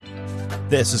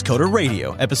This is Coder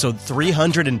Radio, episode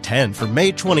 310 for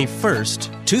May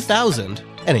 21st,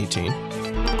 2018.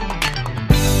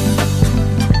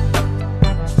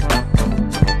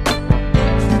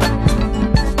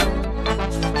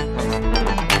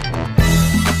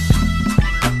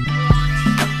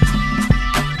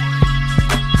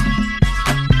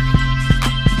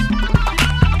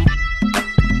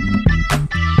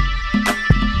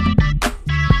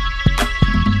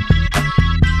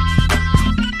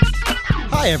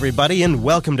 Hi, everybody, and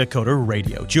welcome to Coder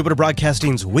Radio, Jupiter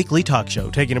Broadcasting's weekly talk show,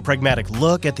 taking a pragmatic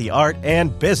look at the art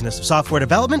and business of software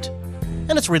development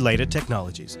and its related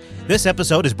technologies. This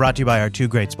episode is brought to you by our two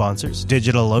great sponsors,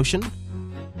 DigitalOcean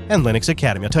and Linux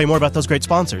Academy. I'll tell you more about those great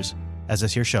sponsors as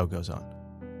this here show goes on.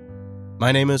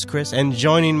 My name is Chris, and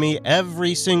joining me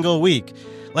every single week,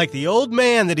 like the old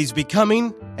man that he's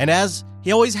becoming, and as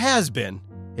he always has been,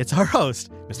 it's our host,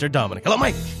 Mr. Dominic. Hello,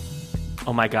 Mike.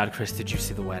 Oh my God, Chris, did you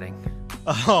see the wedding?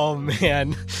 Oh,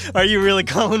 man. Are you really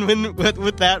calling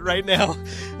with that right now?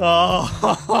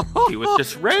 Oh. He was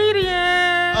just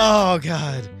radiant. Oh,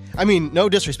 God. I mean, no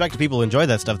disrespect to people who enjoy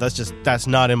that stuff. That's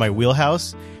not in my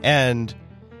wheelhouse. And...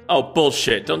 Oh,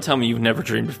 bullshit. Don't tell me you've never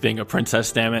dreamed of being a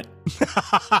princess, damn it.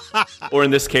 Or in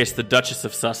this case, the Duchess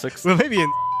of Sussex. Well, maybe a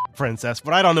princess,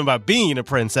 but I don't know about being a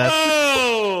princess.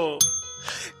 Oh!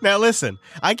 Now listen,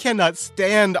 I cannot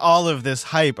stand all of this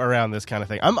hype around this kind of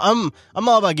thing. I'm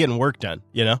all about getting work done,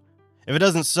 you know? If it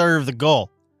doesn't serve the goal,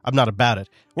 I'm not about it.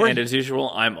 And as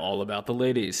usual, I'm all about the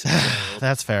ladies.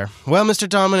 That's fair. Well, Mr.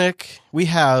 Dominic, we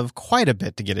have quite a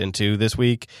bit to get into this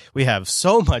week. We have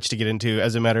so much to get into,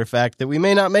 as a matter of fact, that we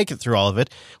may not make it through all of it.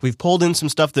 We've pulled in some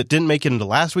stuff that didn't make it into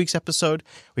last week's episode.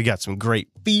 We got some great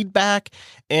feedback,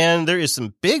 and there is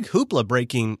some big hoopla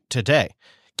breaking today.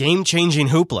 Game-changing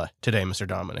hoopla today, Mr.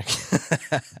 Dominic.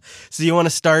 So you want to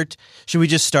start? Should we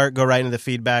just go right into the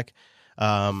feedback?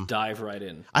 Dive right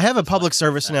in. I have a public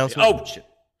service announcement. Oh, shit.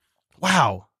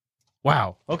 Wow.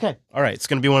 Okay. All right. It's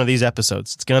going to be one of these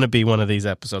episodes.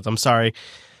 I'm sorry.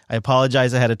 I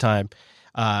apologize ahead of time.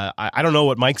 I don't know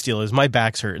what Mike's deal is. My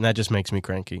back's hurt, and that just makes me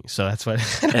cranky. So that's what.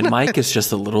 And Mike is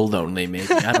just a little lonely,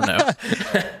 maybe. I don't know.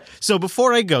 So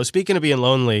before I go, speaking of being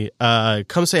lonely,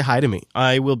 come say hi to me.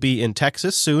 I will be in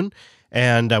Texas soon,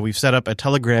 and we've set up a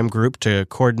Telegram group to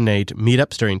coordinate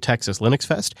meetups during Texas Linux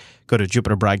Fest. Go to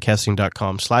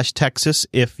jupiterbroadcasting.com/Texas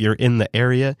if you're in the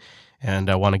area and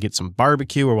want to get some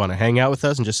barbecue or want to hang out with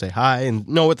us and just say hi and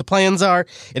know what the plans are.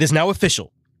 It is now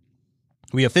official.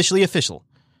 We have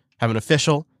an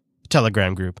official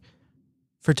Telegram group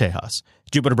for Tejas.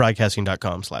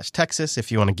 jupiterbroadcasting.com/Texas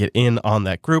if you want to get in on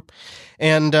that group.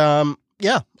 And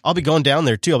yeah, I'll be going down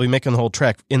there too. I'll be making the whole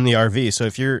trek in the RV. So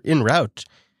if you're en route,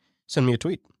 send me a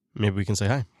tweet. Maybe we can say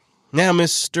hi. Now,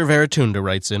 Mr. Veratunda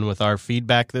writes in with our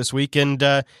feedback this week, and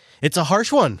it's a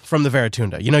harsh one from the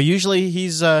Veratunda. You know, usually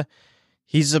he's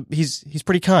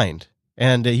pretty kind,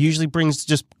 and usually brings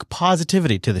just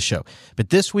positivity to the show. But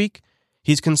this week,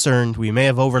 he's concerned we may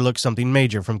have overlooked something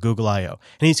major from Google I.O.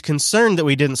 And he's concerned that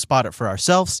we didn't spot it for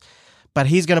ourselves, but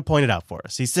he's going to point it out for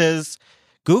us. He says,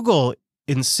 Google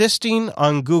insisting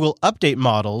on Google update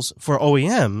models for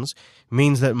OEMs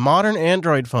means that modern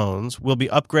Android phones will be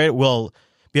upgradable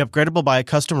by a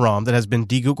custom ROM that has been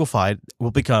de-Googlified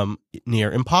will become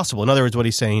near impossible. In other words, what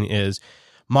he's saying is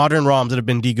modern ROMs that have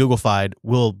been de-Googlified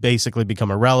will basically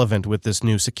become irrelevant with this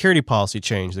new security policy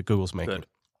change that Google's making. Good.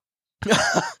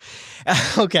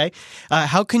 Okay.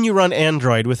 How can you run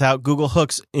Android without Google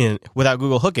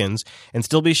hook-ins and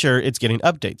still be sure it's getting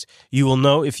updates? You will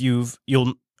know if he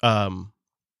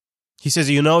says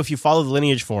you know if you follow the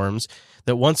lineage forms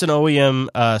that once an OEM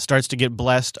starts to get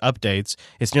blessed updates,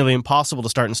 it's nearly impossible to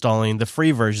start installing the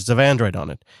free versions of Android on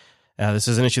it. This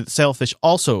is an issue that Sailfish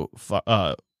also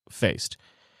faced.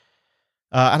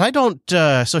 And I don't.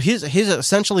 So his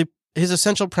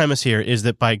essential premise here is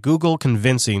that by Google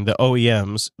convincing the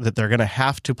OEMs that they're going to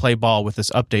have to play ball with this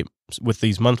update, with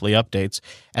these monthly updates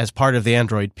as part of the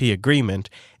Android P agreement,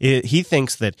 he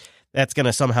thinks that that's going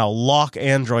to somehow lock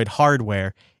Android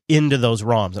hardware into those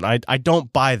ROMs. And I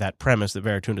don't buy that premise that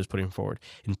Veratunda is putting forward.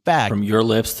 In fact, from your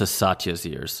lips to Satya's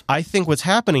ears, I think what's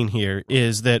happening here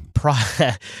is that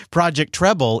Project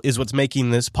Treble is what's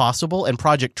making this possible, and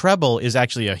Project Treble is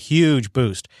actually a huge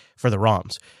boost for the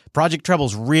ROMs. Project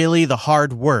Treble's really the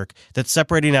hard work that's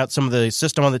separating out some of the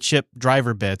system-on-the-chip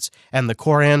driver bits and the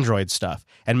core Android stuff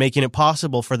and making it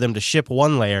possible for them to ship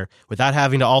one layer without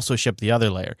having to also ship the other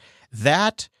layer.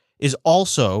 That is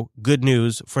also good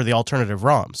news for the alternative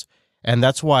ROMs. And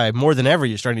that's why more than ever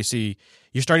you're starting to see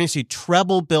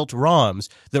treble-built ROMs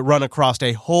that run across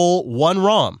a whole one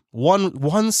ROM,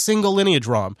 one single lineage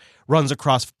ROM runs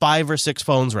across 5 or 6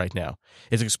 phones right now.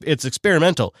 It's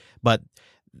experimental, but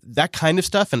that kind of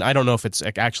stuff, and I don't know if it's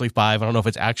actually 5, I don't know if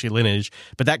it's actually lineage,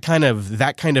 but that kind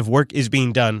of work is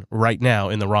being done right now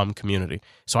in the ROM community.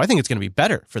 So I think it's going to be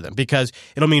better for them because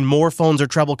it'll mean more phones are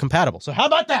treble compatible. So how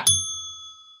about that?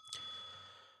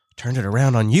 Turned it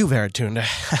around on you, Veritune.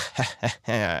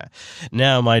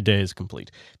 Now my day is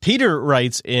complete. Peter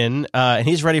writes in, and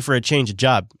he's ready for a change of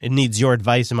job. It needs your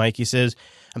advice, Mike. He says,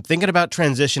 I'm thinking about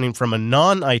transitioning from a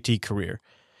non-IT career.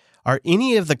 Are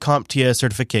any of the CompTIA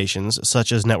certifications,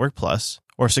 such as Network Plus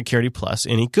or Security Plus,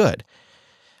 any good?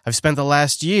 I've spent the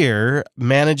last year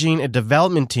managing a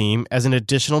development team as an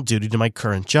additional duty to my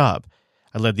current job.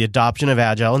 I led the adoption of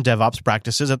Agile and DevOps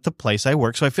practices at the place I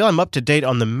work, so I feel I'm up to date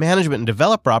on the management and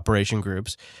developer operation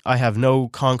groups. I have no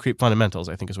concrete fundamentals,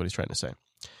 I think is what he's trying to say.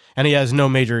 And he has no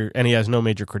major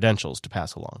credentials to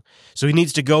pass along. So he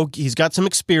needs to go, he's got some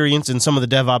experience in some of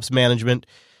the DevOps management,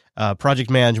 project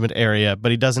management area,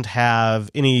 but he doesn't have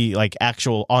any like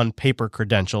actual on paper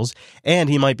credentials, and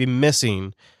he might be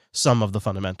missing some of the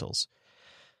fundamentals.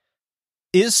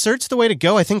 Is certs the way to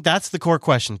go? I think that's the core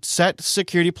question. Set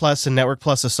Security Plus and Network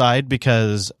Plus aside,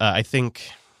 because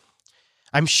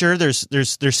I'm sure there's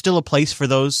still a place for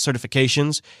those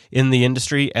certifications in the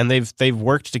industry, and they've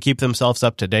worked to keep themselves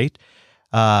up to date.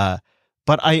 But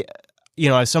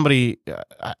as somebody,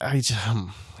 I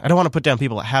don't want to put down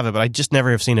people that have it, but I just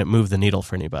never have seen it move the needle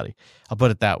for anybody. I'll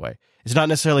put it that way. It's not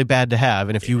necessarily bad to have,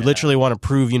 and if you literally want to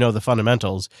prove you know the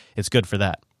fundamentals, it's good for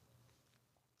that.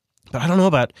 But I don't know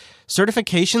about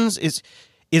certifications.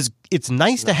 It's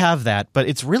nice to have that, but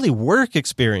it's really work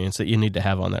experience that you need to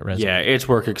have on that resume. Yeah, it's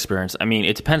work experience. I mean,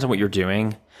 it depends on what you're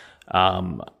doing.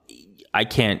 I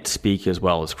can't speak as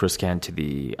well as Chris can to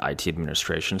the IT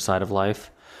administration side of life.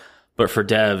 But for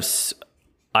devs,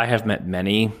 I have met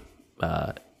many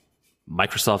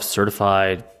Microsoft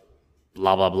certified,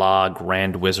 blah, blah, blah,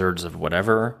 grand wizards of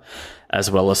whatever, as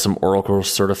well as some Oracle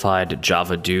certified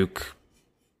Java Duke,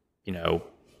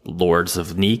 lords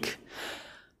of Neek.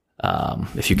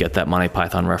 If you get that Monty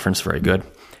Python reference, very good.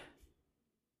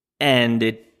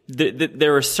 And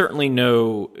there is certainly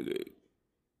no...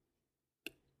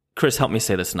 Chris, help me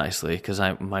say this nicely, because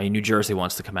my New Jersey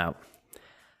wants to come out.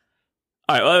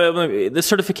 All right, the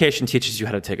certification teaches you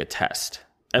how to take a test,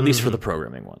 at least for the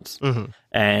programming ones. Mm-hmm.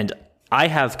 And I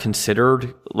have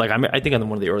considered, I think on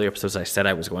one of the early episodes I said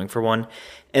I was going for one,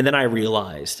 and then I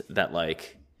realized that,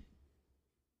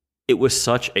 it was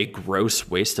such a gross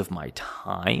waste of my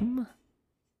time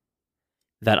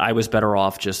that I was better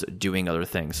off just doing other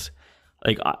things.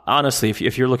 Honestly,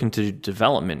 if you're looking to do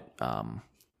development,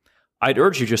 I'd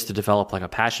urge you just to develop a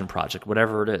passion project,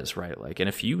 whatever it is, right? And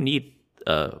if you need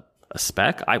a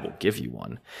spec, I will give you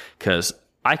one, because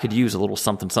I could use a little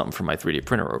something from my 3D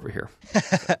printer over here.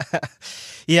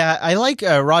 Yeah, I like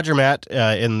Roger Matt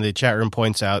in the chat room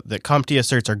points out that CompTIA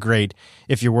certs are great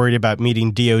if you're worried about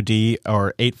meeting DoD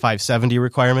or 8570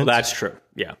 requirements. Well, that's true,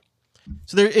 yeah.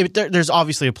 So there's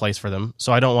obviously a place for them,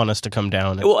 so I don't want us to come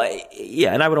down.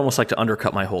 And I would almost like to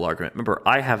undercut my whole argument. Remember,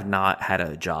 I have not had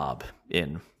a job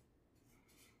I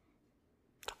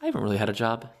haven't really had a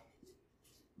job,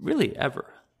 really, ever.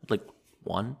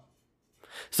 One.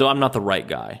 So I'm not the right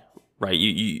guy, right?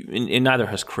 And neither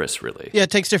has Chris, really. Yeah,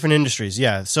 it takes different industries.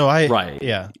 Yeah, so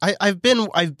I've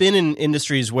been in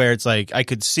industries where it's I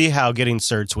could see how getting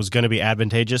certs was going to be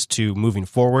advantageous to moving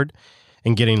forward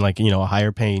and getting a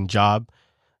higher paying job.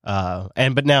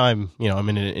 But now I'm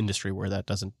in an industry where that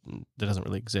doesn't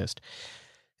really exist.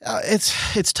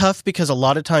 It's tough because a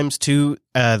lot of times too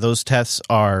those tests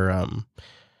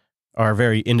are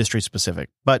very industry specific.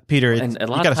 But Peter, and a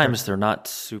lot of times they're not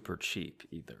super cheap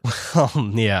either.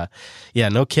 Yeah,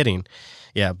 no kidding.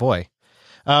 Yeah, boy.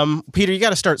 Peter, you got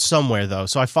to start somewhere though.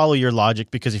 So I follow your logic,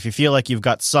 because if you feel like you've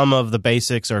got some of the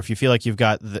basics, or if you feel like you've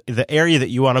got the area that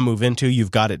you want to move into,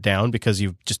 you've got it down because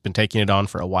you've just been taking it on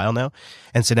for a while now,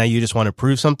 and so now you just want to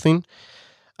prove something.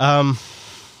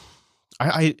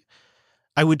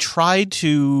 I would try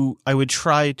to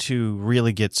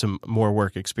really get some more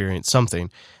work experience, something.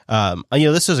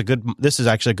 This is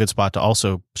actually a good spot to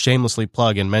also shamelessly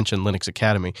plug and mention Linux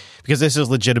Academy, because this is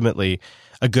legitimately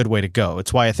a good way to go.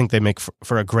 It's why I think they make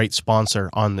for a great sponsor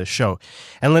on this show.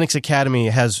 And Linux Academy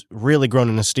has really grown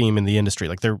in esteem in the industry.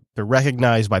 They're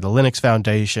recognized by the Linux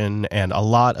Foundation and a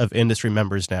lot of industry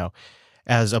members now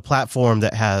as a platform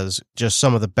that has just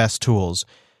some of the best tools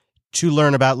to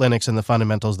learn about Linux and the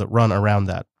fundamentals that run around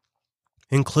that.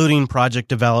 including project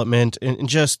development and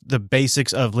just the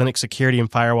basics of Linux security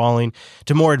and firewalling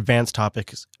to more advanced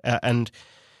topics.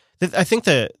 I think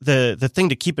the thing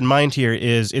to keep in mind here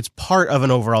is it's part of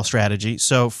an overall strategy.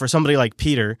 So for somebody like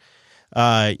Peter,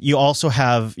 you also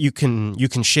have you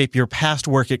can shape your past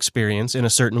work experience in a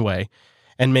certain way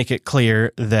and make it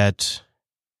clear that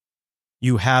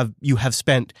you have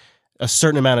spent a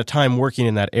certain amount of time working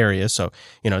in that area. So,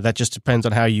 that just depends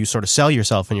on how you sort of sell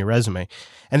yourself in your resume.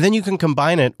 And then you can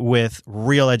combine it with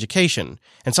real education.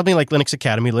 And something like Linux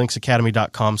Academy,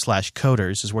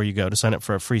 linuxacademy.com/coders is where you go to sign up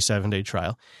for a free 7-day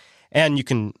trial. And you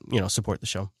can, support the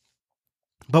show.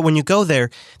 But when you go there,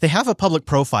 they have a public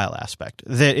profile aspect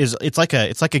that is, it's like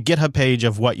a GitHub page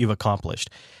of what you've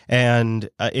accomplished. And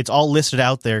it's all listed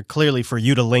out there clearly for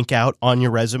you to link out on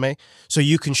your resume. So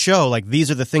you can show, like,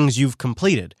 these are the things you've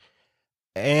completed.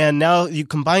 And now you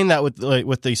combine that with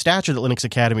the stature that Linux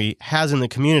Academy has in the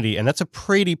community, and that's a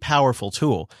pretty powerful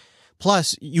tool.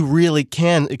 Plus, you really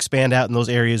can expand out in those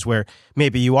areas where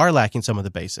maybe you are lacking some of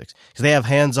the basics, because they have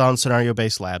hands-on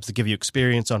scenario-based labs that give you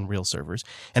experience on real servers.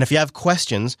 And if you have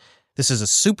questions, this is a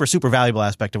super, super valuable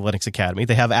aspect of Linux Academy.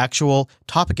 They have actual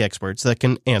topic experts that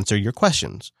can answer your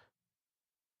questions.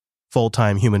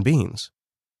 Full-time human beings.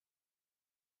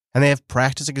 And they have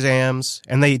practice exams,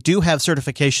 and they do have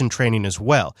certification training as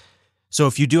well. So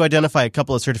if you do identify a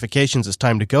couple of certifications it's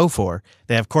time to go for,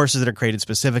 they have courses that are created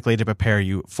specifically to prepare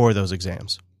you for those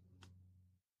exams.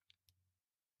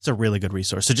 It's a really good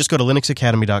resource. So just go to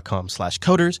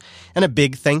linuxacademy.com/coders, and a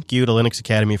big thank you to Linux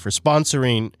Academy for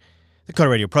sponsoring the Coder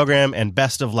Radio program, and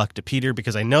best of luck to Peter,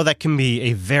 because I know that can be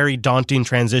a very daunting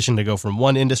transition to go from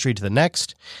one industry to the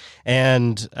next,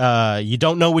 and you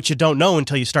don't know what you don't know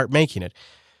until you start making it.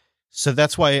 So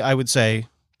that's why I would say,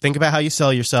 think about how you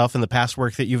sell yourself and the past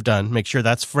work that you've done. Make sure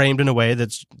that's framed in a way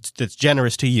that's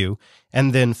generous to you,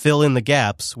 and then fill in the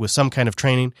gaps with some kind of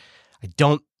training.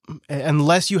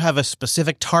 Unless you have a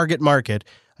specific target market,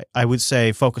 I would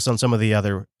say focus on some of the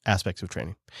other aspects of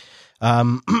training.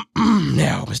 Now,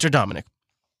 Mr. Dominic,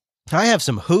 I have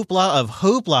some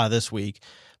hoopla this week,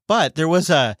 but there was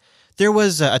a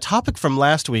topic from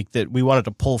last week that we wanted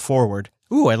to pull forward.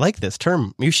 Ooh, I like this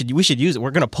term. We should use it.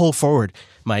 We're going to pull forward,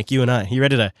 Mike, you and I. You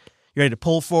ready to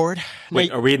pull forward?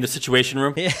 Wait, are we in the Situation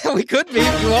Room? Yeah, we could be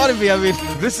if you want to be. I mean,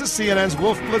 this is CNN's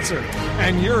Wolf Blitzer,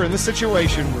 and you're in the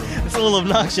Situation Room. It's a little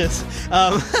obnoxious.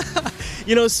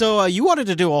 So you wanted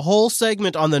to do a whole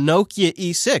segment on the Nokia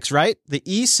E6, right? The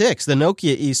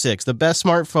Nokia E6, the best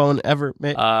smartphone ever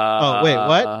made. Oh, wait,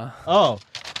 what? Oh,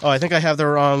 I think I have the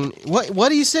wrong.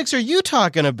 What E6 are you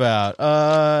talking about?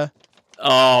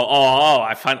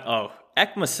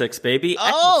 ECMAScript, baby.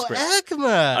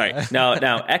 ECMA. All right. Now,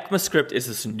 ECMAScript is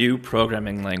this new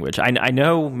programming language. I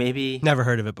know maybe... Never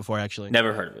heard of it before, actually.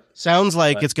 Never heard of it. Sounds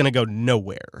like it's going to go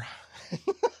nowhere.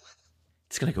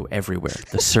 It's going to go everywhere.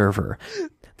 The server,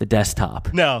 the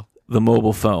desktop. No. The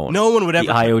mobile phone. No one would ever...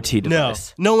 The IoT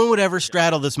device. No one would ever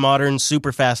straddle this modern,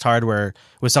 super fast hardware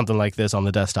with something like this on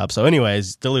the desktop. So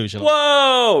anyways, delusional.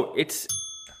 Whoa! Let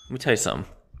me tell you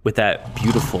something. With that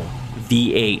beautiful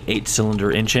V8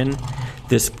 8-cylinder engine,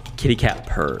 this kitty cat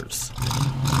purrs.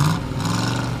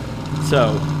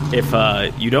 So, if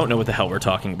you don't know what the hell we're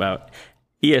talking about,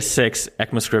 ES6,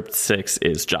 ECMAScript 6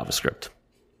 is JavaScript.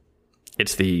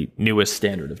 It's the newest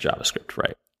standard of JavaScript,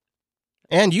 right?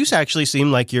 And you actually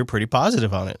seem like you're pretty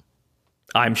positive on it.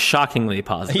 I'm shockingly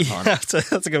positive on it.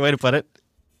 That's a good way to put it.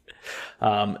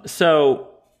 So,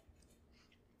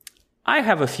 I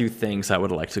have a few things I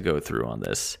would like to go through on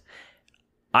this.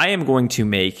 I am going to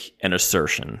make an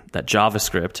assertion that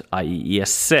JavaScript, i.e.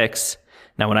 ES6,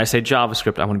 now when I say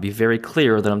JavaScript, I want to be very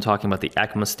clear that I'm talking about the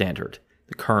ECMA standard,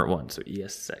 the current one, so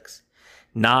ES6,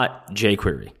 not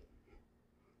jQuery.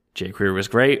 jQuery was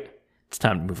great. It's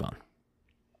time to move on.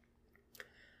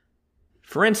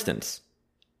 For instance,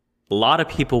 a lot of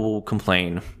people will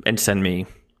complain and send me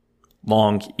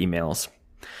long emails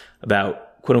about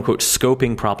quote-unquote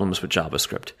scoping problems with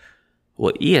JavaScript.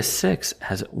 Well, ES6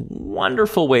 has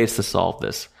wonderful ways to solve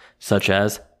this, such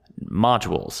as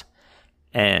modules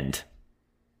and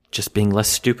just being less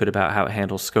stupid about how it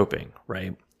handles scoping,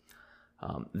 right?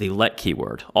 The let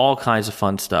keyword, all kinds of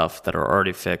fun stuff that are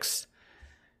already fixed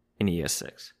in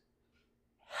ES6.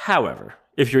 However,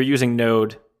 if you're using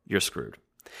Node, you're screwed.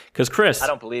 Because Chris... I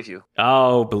don't believe you.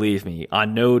 Oh, believe me.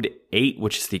 On Node 8,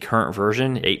 which is the current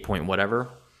version, 8 point whatever...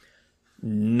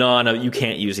 you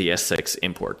can't use ES6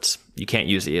 imports. You can't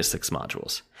use ES6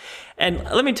 modules. And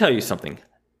let me tell you something.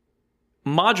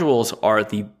 Modules are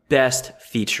the best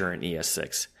feature in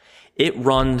ES6. It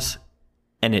runs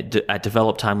at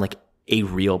develop time like a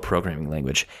real programming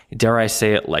language. Dare I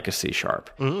say it, like a C#.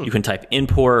 You can type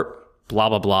import blah,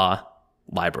 blah, blah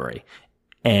library.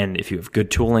 And if you have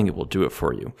good tooling, it will do it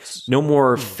for you. No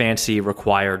more fancy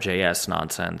require JS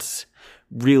nonsense.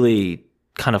 Really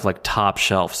kind of like top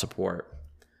shelf support.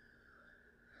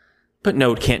 But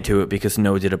Node can't do it because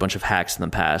Node did a bunch of hacks in the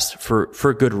past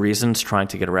for good reasons, trying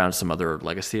to get around some other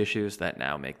legacy issues that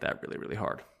now make that really, really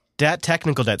hard.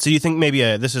 Technical debt. So you think maybe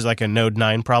this is like a Node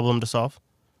 9 problem to solve?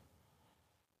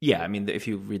 Yeah, I mean, if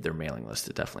you read their mailing list,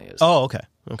 it definitely is. Oh, okay.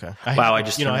 Wow, I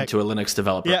just turned into a Linux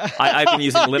developer. Yeah. I've been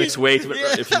using Linux way too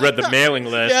much. If you read the mailing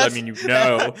list, Yes. I mean, you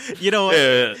know. You know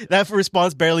what? That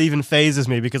response barely even phases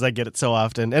me because I get it so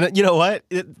often. And you know what?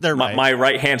 They're right. My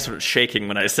right hand started shaking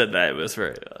when I said that. It was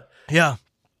very... Yeah.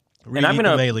 And I'm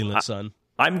going mailing list, son.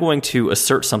 I'm going to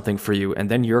assert something for you, and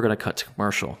then you're going to cut to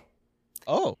commercial.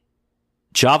 Oh.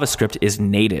 JavaScript is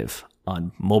native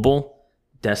on mobile,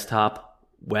 desktop,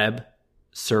 web,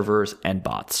 servers, and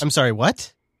bots. I'm sorry,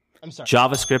 what? I'm sorry.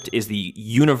 JavaScript is the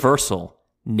universal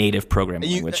native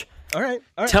programming language. All right.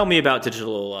 Tell me about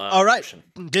Digital All right. Ocean.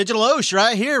 DigitalOcean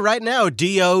right here, right now.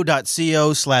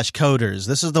 do.co/coders.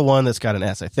 This is the one that's got an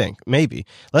S, I think. Maybe.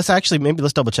 Let's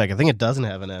double check. I think it doesn't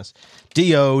have an S.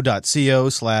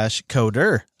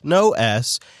 do.co/coder. No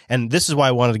S. And this is why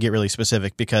I wanted to get really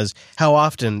specific, because how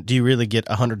often do you really get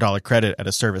 $100 credit at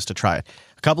a service to try it?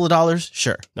 A couple of dollars?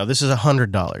 Sure. No, this is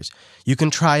 $100. You can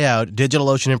try out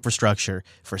DigitalOcean infrastructure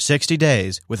for 60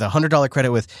 days with $100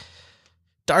 credit with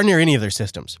darn near any of their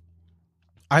systems.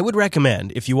 I would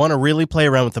recommend, if you want to really play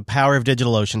around with the power of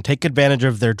DigitalOcean, take advantage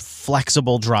of their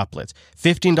flexible droplets.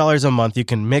 $15 a month, you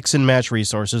can mix and match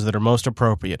resources that are most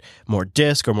appropriate. More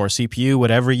disk or more CPU,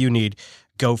 whatever you need,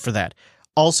 go for that.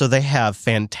 Also, they have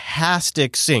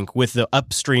fantastic sync with the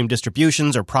upstream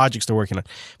distributions or projects they're working on.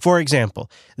 For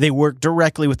example, they work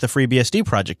directly with the FreeBSD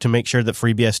project to make sure that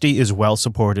FreeBSD is well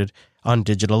supported on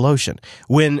DigitalOcean.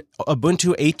 When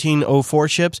Ubuntu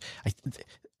 18.04 ships,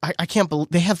 I can't believe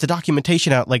they have the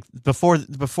documentation out like before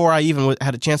I even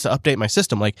had a chance to update my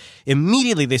system. Like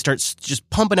immediately they start just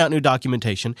pumping out new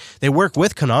documentation. They work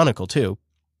with Canonical too,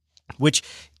 which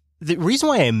the reason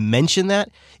why I mention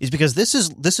that is because this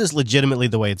is legitimately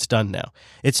the way it's done now.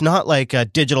 It's not like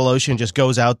DigitalOcean just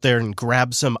goes out there and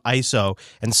grabs some ISO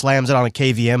and slams it on a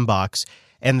KVM box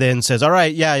and then says, all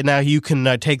right, yeah, now you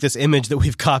can take this image that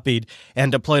we've copied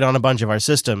and deploy it on a bunch of our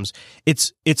systems.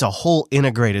 It's a whole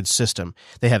integrated system.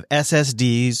 They have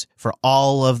SSDs for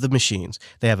all of the machines.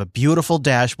 They have a beautiful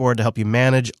dashboard to help you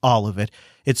manage all of it.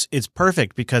 It's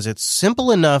perfect because it's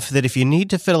simple enough that if you need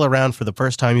to fiddle around for the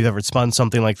first time you've ever spun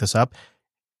something like this up,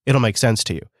 it'll make sense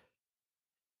to you.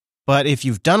 But if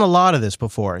you've done a lot of this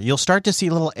before, you'll start to see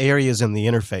little areas in the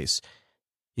interface.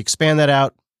 You expand that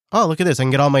out. Oh, look at this. I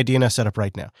can get all my DNS set up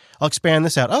right now. I'll expand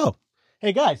this out. Oh,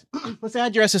 hey, guys, let's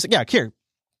add your SSH. Yeah, here.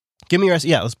 Give me your SSH.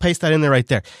 Yeah, let's paste that in there right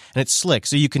there. And it's slick.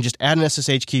 So you can just add an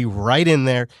SSH key right in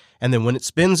there. And then when it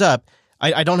spins up,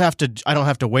 I don't have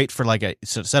to wait for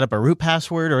set up a root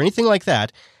password or anything like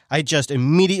that. I just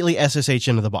immediately SSH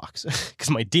into the box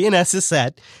because my DNS is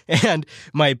set and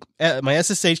my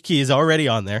SSH key is already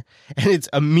on there and it's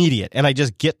immediate and I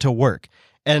just get to work.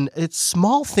 And it's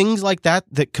small things like that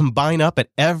that combine up at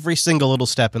every single little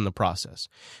step in the process.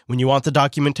 When you want the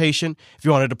documentation, if you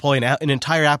want to deploy an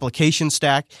entire application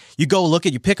stack, you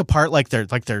pick apart like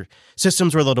their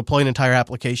systems where they'll deploy an entire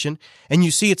application, and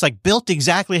you see it's like built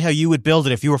exactly how you would build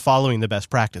it if you were following the best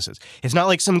practices. It's not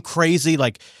like some crazy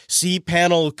like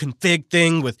cPanel config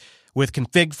thing with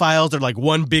config files. They're like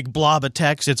one big blob of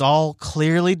text. It's all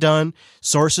clearly done.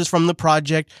 Sources from the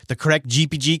project. The correct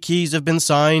GPG keys have been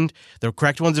signed. The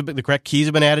correct keys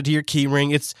have been added to your key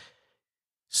ring. It's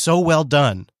so well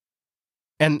done.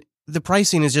 And the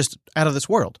pricing is just out of this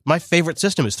world. My favorite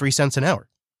system is 3 cents an hour.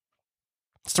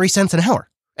 It's 3 cents an hour.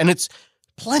 And it's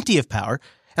plenty of power.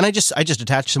 And I just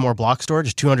attached some more block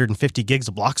storage, 250 gigs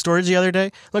of block storage the other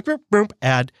day. Like, boom, boom,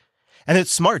 add. And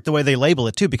it's smart the way they label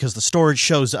it too, because the storage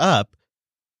shows up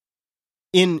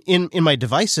in my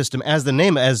device system as the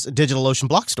name as DigitalOcean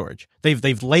block storage.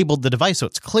 They've labeled the device so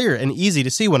it's clear and easy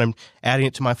to see when I'm adding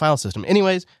it to my file system.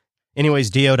 Anyways,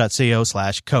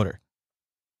 do.co/coder.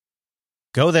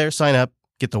 Go there, sign up,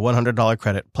 get the $100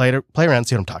 credit, play around,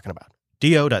 see what I'm talking about.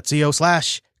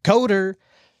 do.co/coder.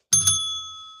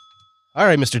 All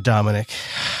right, Mr. Dominic.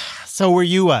 So were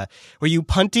you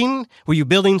punting? Were you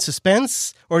building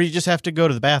suspense? Or did you just have to go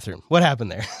to the bathroom? What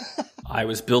happened there? I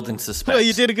was building suspense. Well,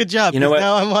 you did a good job. You know what?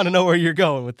 Now I want to know where you're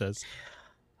going with this.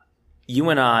 You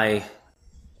and I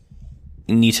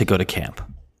need to go to camp.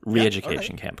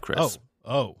 Re-education camp, Chris.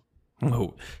 Oh.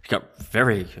 You got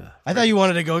very... I thought you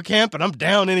wanted to go to camp, and I'm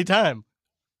down anytime.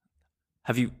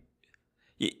 Have you...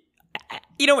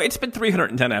 You know, it's been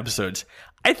 310 episodes.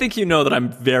 I think you know that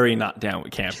I'm very not down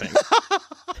with camping.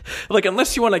 Like,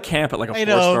 unless you want to camp at like a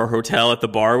 4-star hotel at the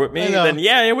bar with me, then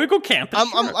yeah, we go camping.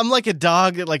 I'm like a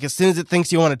dog that, like, as soon as it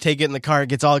thinks you want to take it in the car, it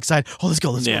gets all excited. Oh, let's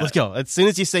go. As soon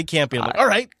as you say camping, I'm like, all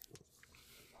right.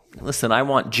 Listen, I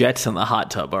want jets in the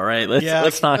hot tub. All right,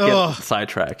 let's not get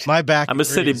sidetracked. My back. I'm a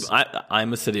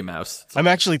city mouse. I'm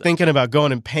actually thinking about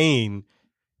going and paying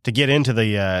to get into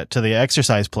the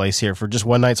exercise place here for just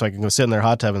one night, so I can go sit in their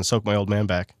hot tub and soak my old man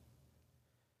back.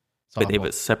 But they have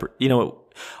a separate. You know,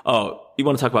 you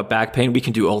want to talk about back pain? We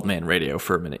can do old man radio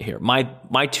for a minute here. My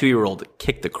 2-year-old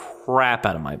kicked the crap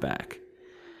out of my back.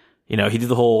 You know, he did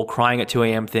the whole crying at 2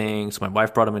 a.m. thing, so my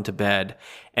wife brought him into bed.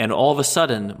 And all of a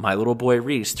sudden, my little boy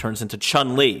Reese turns into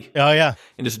Chun-Li. Oh, yeah.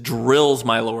 And just drills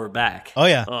my lower back. Oh,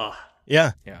 yeah. Ugh.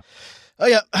 Yeah. Yeah. Oh,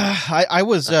 yeah.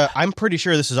 I'm pretty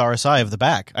sure this is RSI of the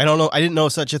back. I don't know. I didn't know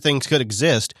such a thing could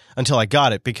exist until I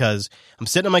got it, because I'm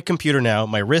sitting at my computer now.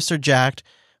 My wrists are jacked.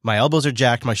 My elbows are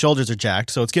jacked. My shoulders are jacked.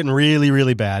 So it's getting really,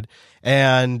 really bad.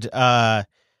 And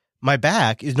my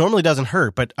back normally doesn't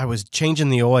hurt, but I was changing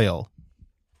the oil.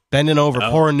 Bending over,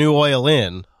 pouring new oil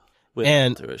in,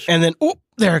 and then,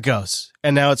 there it goes.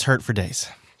 And now it's hurt for days.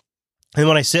 And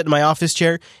when I sit in my office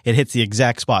chair, it hits the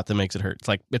exact spot that makes it hurt. It's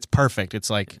like, it's perfect. It's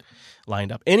like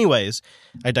lined up. Anyways,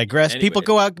 I digress. People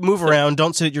go out, move around,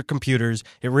 don't sit at your computers.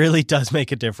 It really does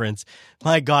make a difference.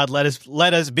 My God, let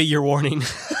us be your warning.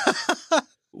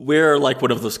 We're like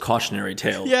one of those cautionary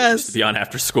tales. Yes. To be on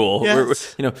after school.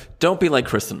 Yes. Don't be like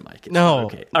Chris and Mike. No.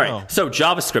 Okay. All right. So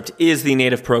JavaScript is the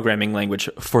native programming language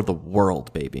for the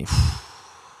world, baby.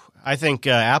 I think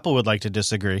Apple would like to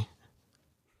disagree.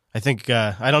 I think,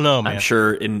 I don't know, man. I'm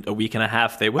sure in a week and a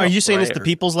half they will. Are you saying it's the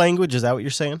people's language? Is that what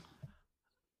you're saying?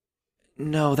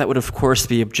 No, that would, of course,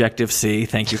 be Objective-C.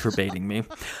 Thank you for baiting me.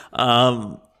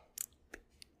 All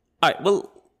right.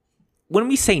 Well, when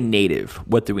we say native,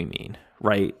 what do we mean?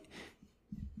 Right?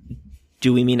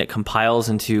 Do we mean it compiles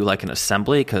into like an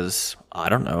assembly? Because, I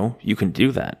don't know, you can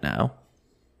do that now.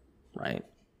 Right?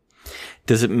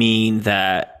 Does it mean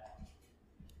that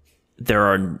there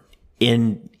are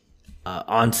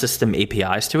on-system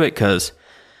APIs to it? Because,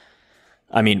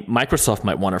 I mean, Microsoft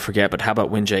might want to forget, but how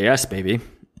about WinJS, baby?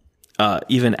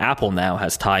 Even Apple now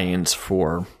has tie-ins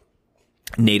for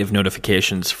native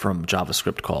notifications from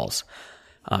JavaScript calls.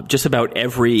 Just about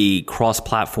every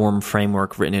cross-platform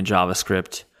framework written in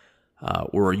JavaScript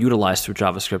or utilized through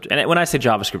JavaScript. And when I say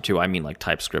JavaScript too, I mean like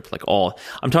TypeScript,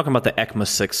 I'm talking about the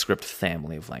ECMAScript script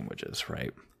family of languages,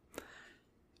 right?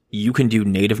 You can do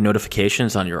native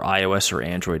notifications on your iOS or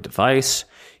Android device.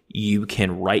 You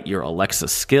can write your Alexa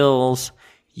skills.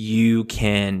 You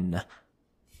can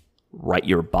write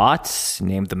your bots,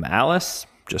 name them Alice,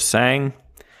 just saying.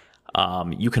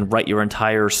 You can write your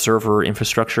entire server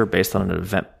infrastructure based on an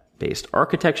event-based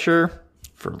architecture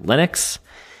for Linux.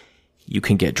 You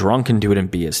can get drunk and do it in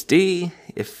BSD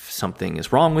if something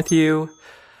is wrong with you.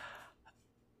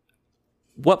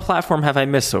 What platform have I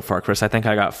missed so far, Chris? I think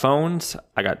I got phones.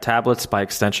 I got tablets by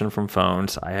extension from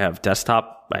phones. I have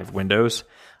desktop. I have Windows.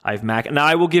 I have Mac. Now,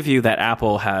 I will give you that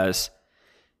Apple has,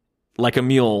 like a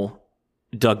mule,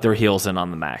 dug their heels in on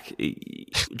the Mac.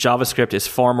 JavaScript is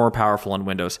far more powerful on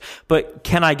Windows. But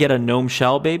can I get a GNOME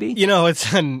shell, baby? What's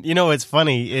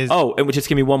funny is... Oh, and just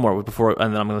give me one more and then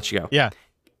I'm going to let you go. Yeah.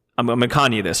 I'm going to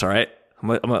con you this, all right? I'm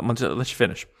going to let you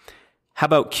finish. How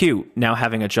about Qt now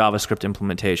having a JavaScript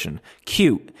implementation?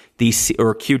 Qt,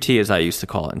 or Qt as I used to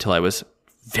call it until I was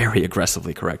very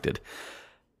aggressively corrected.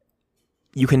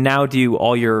 You can now do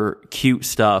all your Qt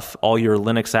stuff, all your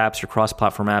Linux apps, your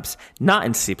cross-platform apps, not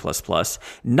in C++,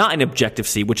 not in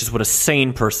Objective-C, which is what a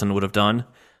sane person would have done,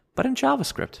 but in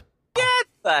JavaScript. Get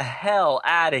the hell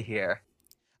out of here.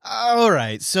 All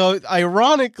right. So,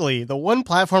 ironically, the one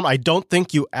platform I don't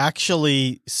think you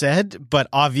actually said, but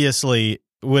obviously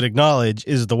would acknowledge,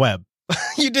 is the web.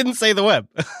 You didn't say the web.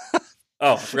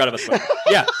 Oh, I forgot about the web.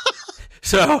 Yeah.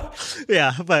 So,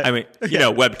 yeah, but I mean,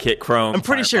 WebKit, Chrome. I'm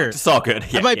pretty sure it's all good.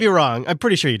 Yeah, I might be wrong. I'm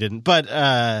pretty sure you didn't, but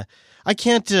I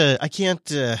can't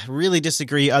really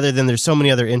disagree. Other than there's so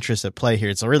many other interests at play here,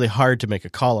 it's really hard to make a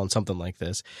call on something like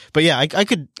this. But yeah, I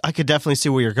could definitely see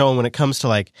where you're going when it comes to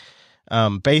like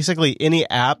basically any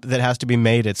app that has to be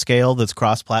made at scale that's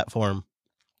cross-platform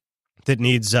that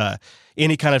needs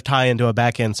any kind of tie into a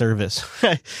back-end service.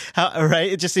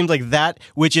 Right? It just seems like that,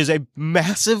 which is a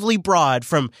massively broad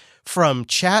from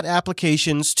chat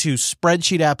applications to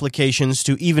spreadsheet applications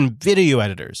to even video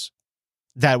editors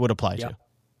that would apply to.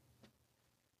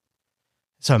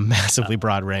 It's a massively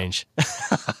broad range.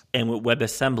 And with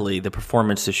WebAssembly, the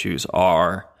performance issues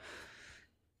are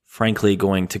frankly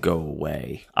going to go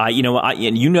away.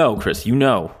 And Chris, you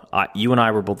and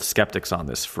I were both skeptics on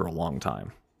this for a long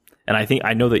time. And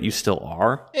I know that you still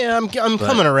are. Yeah, I'm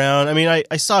coming around. I mean,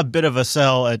 I saw a bit of a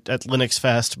sell at Linux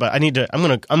Fest, but I'm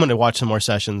gonna watch some more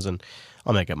sessions and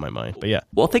I'll make up my mind. But yeah.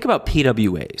 Well, think about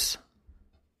PWAs,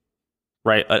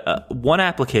 right? One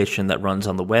application that runs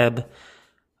on the web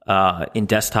in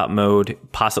desktop mode,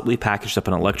 possibly packaged up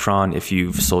in Electron if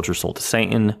you've sold your soul to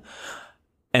Satan,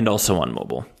 and also on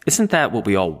mobile. Isn't that what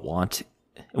we all want?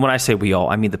 And when I say we all,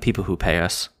 I mean the people who pay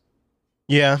us.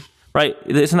 Yeah. Right?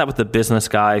 Isn't that what the business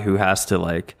guy who has to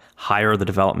like hire the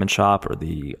development shop or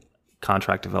the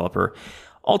contract developer?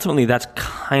 Ultimately, that's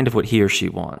kind of what he or she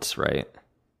wants, right?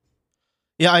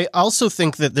 Yeah, I also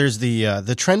think that there's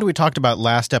the trend we talked about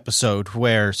last episode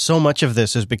where so much of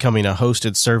this is becoming a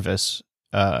hosted service.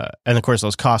 And of course,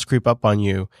 those costs creep up on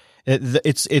you.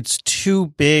 It's two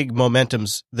big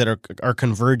momentums that are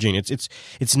converging.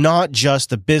 It's not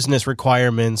just the business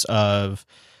requirements of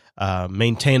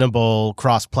maintainable,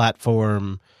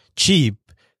 cross-platform, cheap,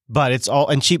 but it's all,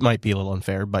 and cheap might be a little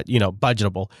unfair, but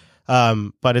budgetable.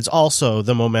 But it's also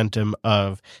the momentum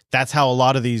of that's how a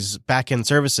lot of these back-end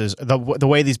services, the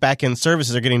way these back-end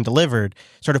services are getting delivered,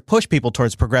 sort of push people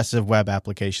towards progressive web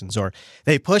applications, or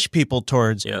they push people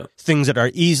towards things that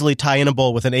are easily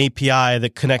tie-inable with an API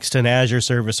that connects to an Azure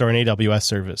service or an AWS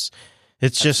service.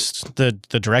 It's just the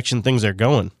direction things are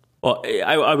going. Well,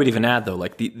 I would even add, though,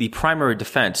 like the primary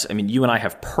defense, I mean, you and I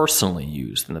have personally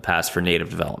used in the past for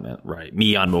native development, right?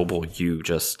 Me on mobile, you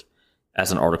just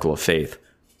as an article of faith,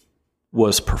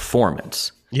 was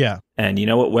performance. Yeah. And you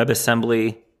know what?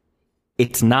 WebAssembly,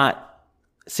 it's not...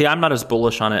 See, I'm not as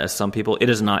bullish on it as some people. It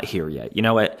is not here yet. You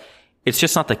know what? It's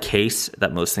just not the case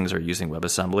that most things are using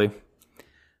WebAssembly.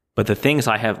 But the things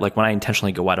I have, like when I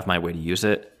intentionally go out of my way to use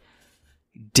it,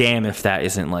 damn if that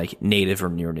isn't like native or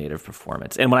near native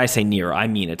performance. And when I say near, I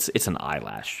mean it's an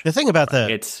eyelash. The thing about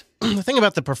the thing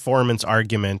about the performance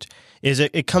argument is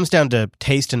it comes down to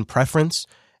taste and preference.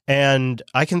 And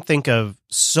I can think of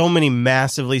so many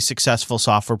massively successful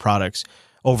software products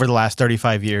over the last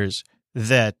 35 years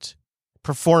that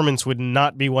performance would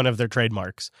not be one of their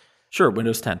trademarks. Sure,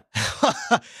 Windows 10.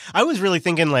 I was really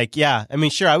thinking I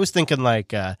was thinking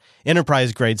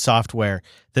enterprise grade software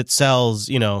that sells,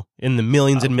 in the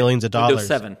millions and millions of dollars. Windows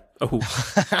 7. Oh.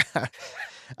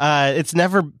 It's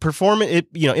never performant.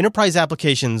 Enterprise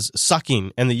applications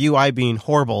sucking and the UI being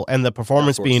horrible and the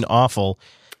performance being awful.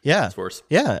 Yeah. That's worse.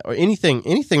 Yeah. Or anything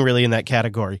really in that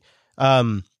category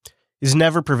is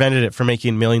never prevented it from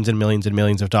making millions and millions and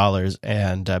millions of dollars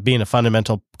and being a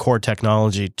fundamental core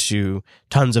technology to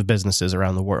tons of businesses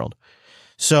around the world.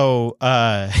 So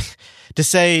to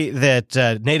say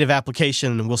that native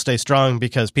application will stay strong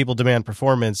because people demand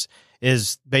performance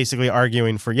is basically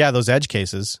arguing for, those edge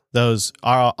cases, those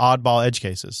are oddball edge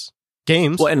cases.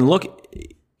 Games. Well, and look...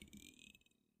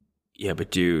 Yeah, but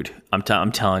dude, I'm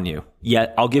telling you.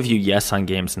 Yeah, I'll give you yes on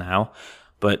games now,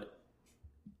 but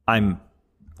I'm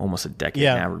almost a decade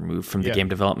now removed from the game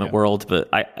development world. But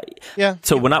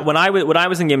So when I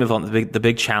was in game development, the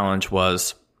big challenge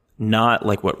was not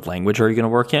like what language are you going to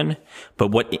work in, but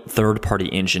what third party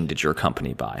engine did your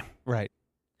company buy? Right.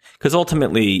 Because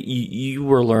ultimately, you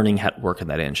were learning how to work in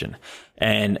that engine,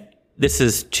 and this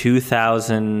is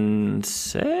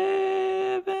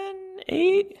 2007,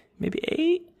 8, maybe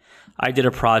 8. I did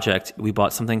a project. We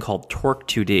bought something called Torque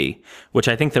 2D, which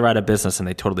I think they're out of business and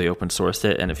they totally open sourced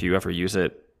it. And if you ever use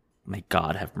it, may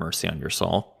God have mercy on your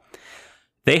soul.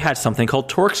 They had something called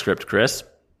TorqueScript, Chris.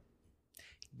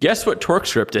 Guess what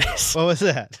TorqueScript is? What was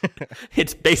that?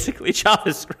 It's basically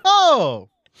JavaScript. Oh!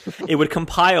 It would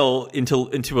compile into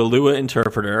a Lua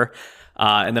interpreter,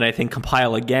 and then I think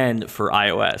compile again for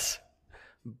iOS.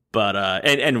 But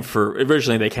and for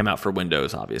originally they came out for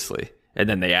Windows, obviously. And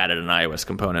then they added an iOS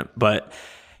component. But,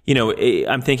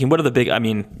 I'm thinking, what are the big... I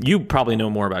mean, you probably know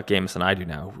more about games than I do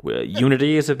now.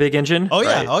 Unity is a big engine. Oh,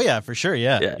 yeah. Right? Oh, yeah, for sure.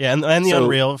 Yeah. And the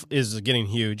Unreal is getting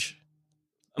huge.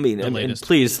 I mean, and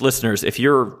please, listeners, if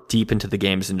you're deep into the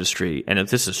games industry, and if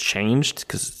this has changed,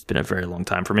 because it's been a very long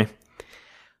time for me,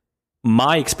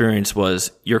 my experience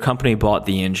was your company bought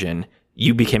the engine...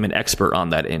 You became an expert on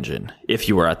that engine if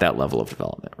you were at that level of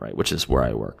development, right? Which is where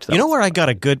I worked. Where I got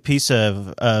a good piece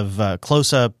of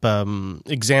close-up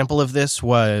example of this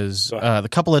was the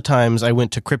couple of times I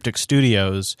went to Cryptic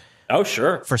Studios. Oh,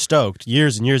 sure. For Stoked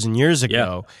years and years and years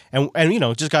ago, and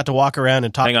just got to walk around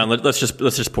and talk. Hang on, let's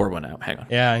just pour one out. Hang on.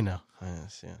 Yeah, I know.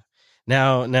 Yes, yeah.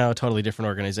 Now a totally different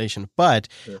organization, but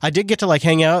I did get to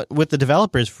hang out with the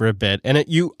developers for a bit, and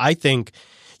I think.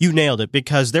 You nailed it,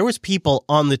 because there was people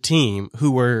on the team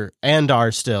who were and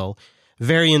are still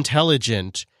very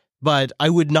intelligent, but I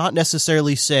would not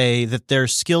necessarily say that their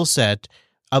skill set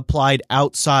applied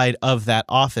outside of that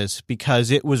office,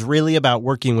 because it was really about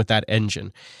working with that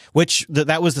engine, which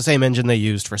that was the same engine they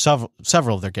used for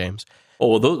several of their games.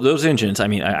 Oh, those engines, I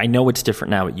mean, I know it's different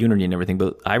now at Unity and everything,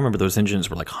 but I remember those engines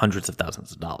were like hundreds of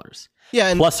thousands of dollars. Yeah,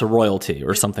 and plus a royalty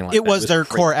or something like that. It was their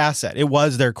core asset. It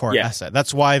was their core asset.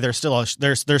 That's why they're still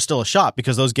a shop,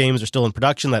 because those games are still in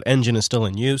production. That engine is still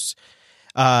in use.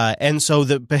 And so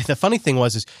the funny thing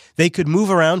is they could move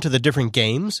around to the different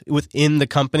games within the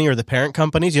company or the parent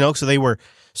companies, so they were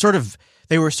sort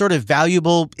of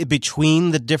valuable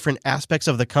between the different aspects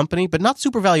of the company, but not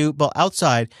super valuable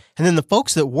outside. And then the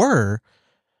folks that were,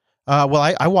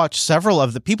 I watched several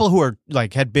of the people who are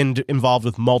had been involved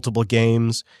with multiple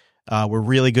games, were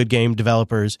really good game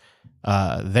developers.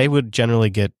 They would generally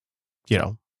get,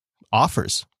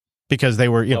 offers because they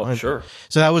were, sure.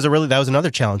 So that was another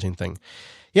challenging thing.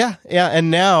 Yeah.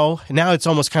 And now it's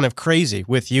almost kind of crazy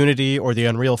with Unity or the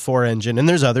Unreal 4 engine, and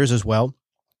there's others as well.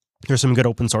 There's some good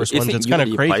open source ones. It's kind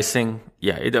of crazy. Pricing,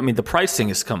 the pricing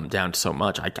has come down so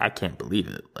much. I can't believe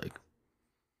it.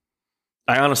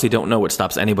 I honestly don't know what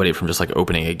stops anybody from just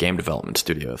opening a game development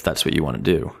studio if that's what you want to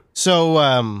do.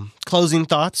 So, closing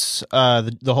thoughts.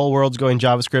 The whole world's going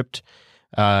JavaScript,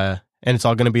 and it's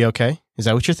all going to be okay. Is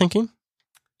that what you're thinking?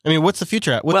 I mean, what's the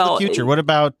future? What's the future? What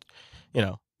about,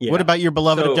 what about your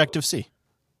beloved Objective-C?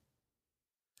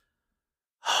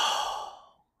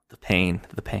 The pain.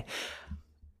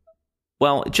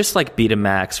 Well, just like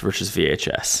Betamax versus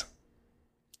VHS,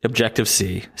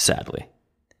 Objective-C, sadly.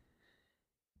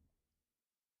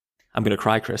 I'm going to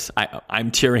cry, Chris.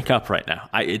 I'm tearing up right now.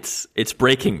 It's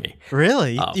breaking me.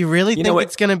 Really? You really think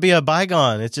it's going to be a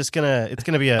bygone? It's going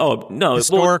to be a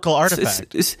historical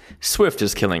artifact. Swift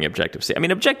is killing Objective-C. I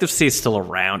mean, Objective-C is still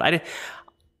around.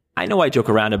 I know I joke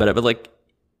around about it, but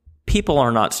people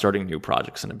are not starting new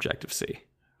projects in Objective-C,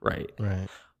 right? Right.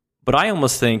 But I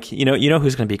almost think, who's going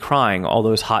to be crying? All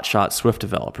those hotshot Swift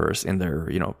developers in their,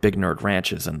 big nerd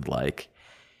ranches and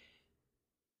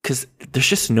because there's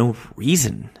just no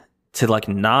reason to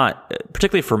not,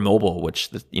 particularly for mobile, which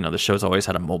the show's always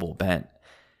had a mobile bent.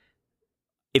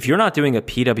 If you're not doing a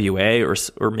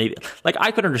PWA or maybe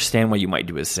I could understand why you might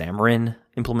do a Xamarin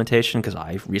implementation, because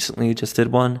I recently just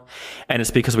did one, and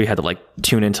it's because we had to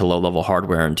tune into low level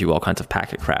hardware and do all kinds of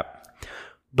packet crap.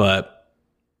 But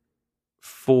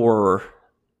for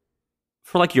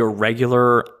your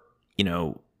regular,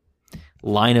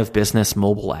 line of business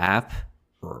mobile app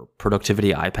or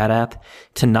productivity iPad app,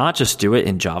 to not just do it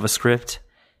in JavaScript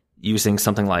using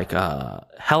something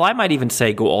hell, I might even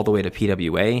say go all the way to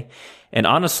PWA. And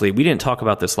honestly, we didn't talk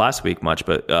about this last week much,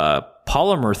 but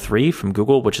Polymer 3 from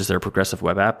Google, which is their progressive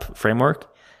web app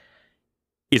framework,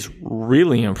 is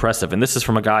really impressive. And this is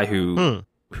from a guy who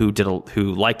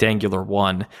liked Angular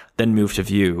 1, then moved to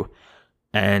Vue.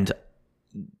 And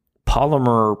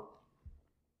Polymer,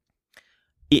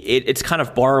 it's kind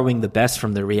of borrowing the best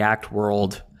from the React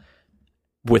world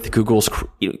with Google's.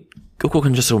 Google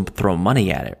can just throw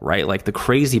money at it, right? The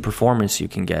crazy performance you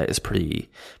can get is pretty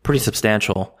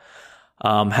substantial.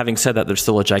 Having said that, there's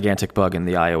still a gigantic bug in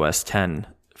the iOS 10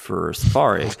 for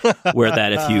Safari, where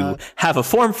that if you have a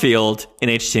form field in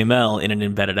HTML in an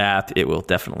embedded app, it will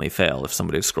definitely fail if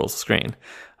somebody scrolls the screen.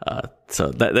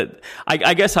 So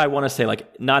I guess I want to say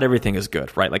not everything is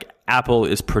good, right? Apple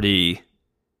is pretty.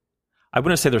 I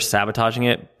wouldn't say they're sabotaging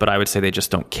it, but I would say they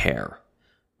just don't care,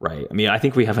 right? I mean, I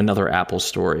think we have another Apple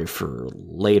story for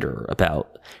later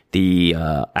about the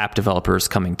app developers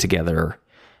coming together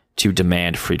to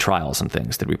demand free trials and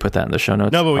things. Did we put that in the show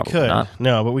notes? No, but we could. Not.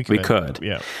 No, but we could. We could.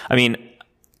 Yeah. I mean,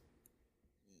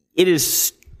 it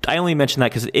is. I only mention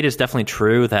that because it is definitely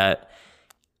true that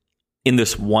in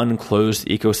this one closed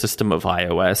ecosystem of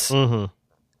iOS,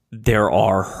 there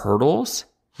are hurdles.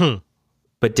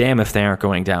 But damn if they aren't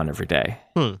going down every day.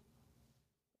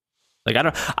 I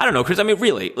don't know, Chris. I mean,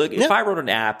 really, if I wrote an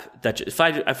app that if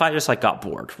I just got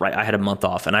bored, right? I had a month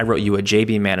off, and I wrote you a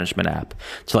JB management app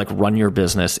to run your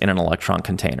business in an Electron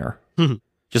container.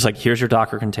 Just here's your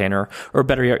Docker container, or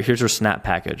better yet, here's your Snap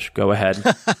package. Go ahead.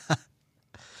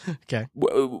 Okay.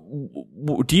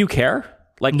 Do you care?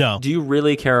 No. Do you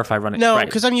really care if I run it? No,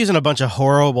 because I'm using a bunch of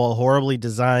horribly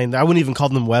designed. I wouldn't even call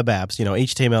them web apps.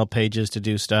 HTML pages to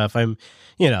do stuff. I'm,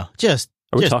 just.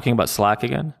 Are we talking about Slack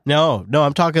again? No,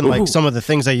 I'm talking some of the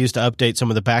things I use to update some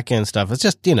of the back end stuff. It's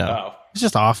just, it's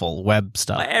just awful web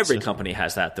stuff. Every company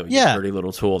has that, though. Yeah. Dirty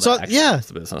little tool that makes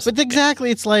the business. But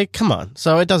exactly, it's come on.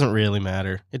 So it doesn't really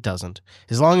matter. It doesn't.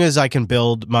 As long as I can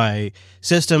build my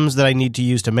systems that I need to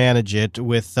use to manage it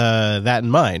with that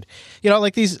in mind. A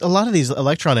lot of these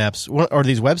Electron apps or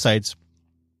these websites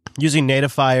using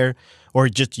Natifier or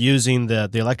just using the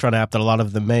Electron app that a lot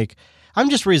of them make, I'm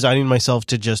just resigning myself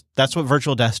to that's what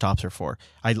virtual desktops are for.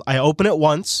 I open it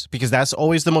once because that's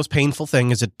always the most painful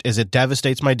thing is it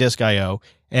devastates my disk I/O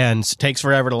and takes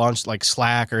forever to launch like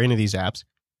Slack or any of these apps.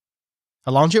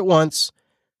 I launch it once,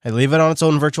 I leave it on its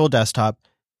own virtual desktop,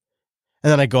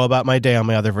 and then I go about my day on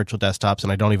my other virtual desktops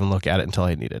and I don't even look at it until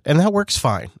I need it. And that works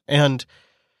fine. And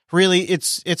really,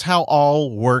 it's how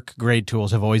all work grade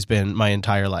tools have always been my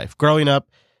entire life. Growing up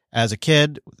as a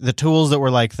kid, the tools that were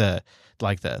like the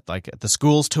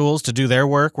school's tools to do their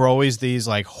work were always these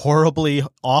like horribly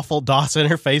awful DOS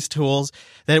interface tools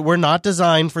that were not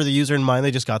designed for the user in mind.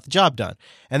 They just got the job done.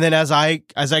 And then as I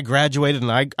graduated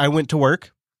and I went to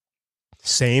work,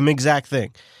 same exact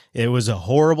thing. It was a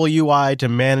horrible UI to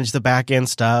manage the back end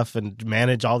stuff and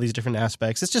manage all these different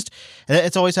aspects.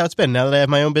 It's always how it's been. Now that I have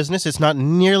my own business, it's not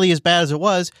nearly as bad as it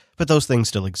was, but those things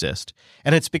still exist.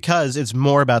 And it's because it's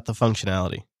more about the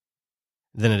functionality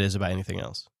than it is about anything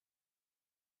else.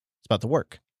 It's about the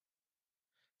work.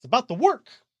 It's about the work.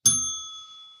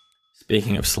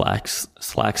 Speaking of Slack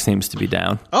seems to be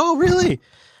down. Oh, really?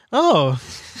 Oh,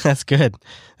 that's good.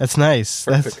 That's nice.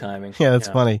 Perfect timing. Yeah, that's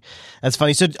funny. That's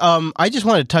funny. So I just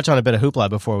wanted to touch on a bit of hoopla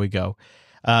before we go.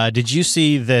 Did you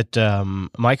see that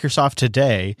Microsoft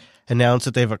today announced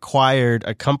that they've acquired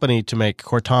a company to make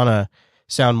Cortana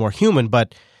sound more human?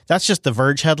 But that's just the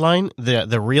Verge headline.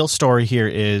 The real story here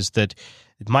is that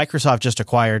Microsoft just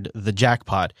acquired the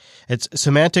jackpot. It's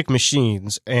Semantic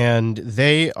Machines, and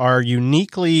they are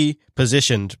uniquely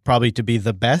positioned probably to be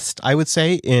the best, I would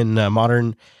say, in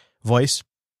modern voice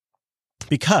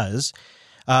because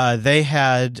they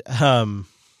had I'll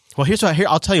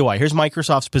tell you why. Here's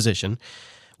Microsoft's position.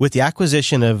 With the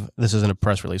acquisition of, this isn't a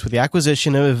press release, with the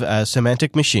acquisition of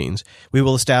Semantic Machines, we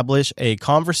will establish a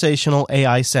conversational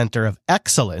AI center of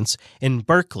excellence in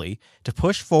Berkeley to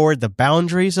push forward the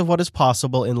boundaries of what is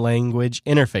possible in language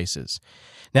interfaces.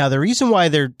 Now, the reason why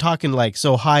they're talking like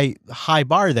so high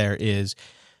bar there is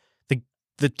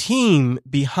the team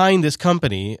behind this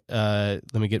company,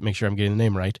 let me make sure I'm getting the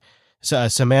name right,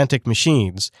 Semantic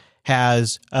Machines,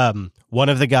 has one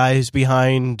of the guys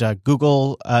behind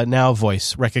Google Now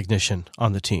voice recognition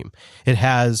on the team. It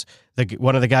has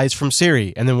one of the guys from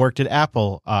Siri and then worked at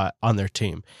Apple on their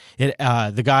team.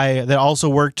 The guy that also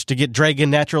worked to get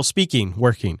Dragon Natural Speaking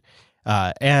working.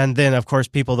 And then, of course,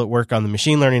 people that work on the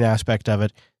machine learning aspect of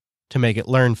it to make it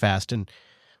learn fast. And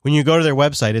when you go to their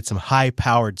website, it's some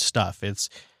high-powered stuff. It's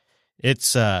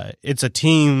a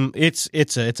team.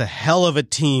 It's a hell of a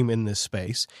team in this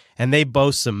space, and they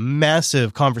boast some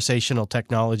massive conversational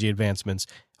technology advancements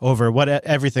over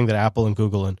everything that Apple and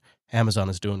Google and Amazon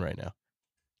is doing right now.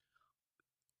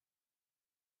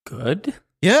 Good.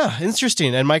 Yeah,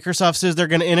 interesting. And Microsoft says they're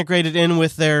going to integrate it in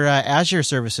with their Azure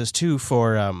services too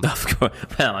for Of course.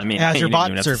 Well, I mean, Azure you didn't bot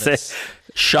even have to service. say.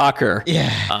 Shocker. Yeah,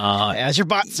 Azure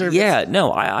bot service. Yeah,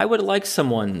 no, I would like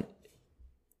someone.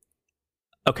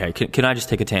 Okay, can I just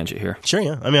take a tangent here? Sure,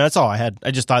 yeah. I mean, that's all I had. I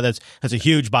just thought that's a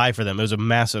huge buy for them. It was a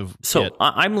massive So hit.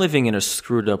 I'm living in a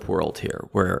screwed up world here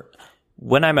where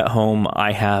when I'm at home,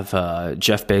 I have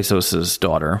Jeff Bezos'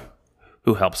 daughter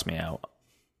who helps me out.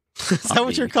 Is that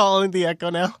what you're calling the Echo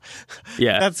now?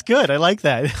 Yeah. That's good. I like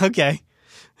that. Okay.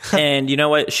 And you know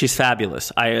what? She's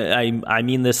fabulous. I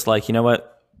mean this like, you know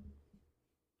what?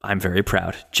 I'm very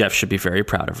proud. Jeff should be very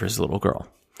proud of his little girl.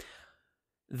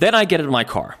 Then I get in my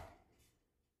car.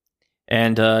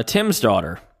 And Tim's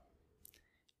daughter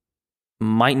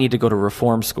might need to go to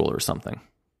reform school or something.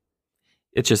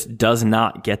 It just does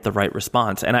not get the right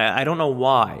response. And I don't know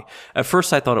why. At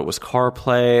first I thought it was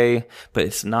CarPlay, but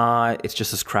it's not. It's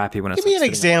just as crappy when it's Give me like an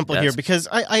example here because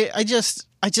I just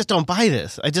don't buy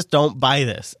this. I just don't buy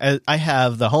this. I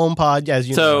have the HomePod, as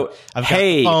you know. I've got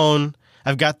the phone.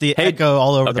 I've got the Echo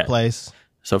all over the place.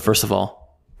 So first of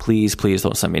all, please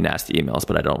don't send me nasty emails,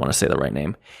 but I don't want to say the right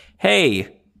name.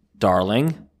 Hey,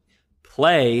 darling,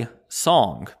 play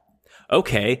song.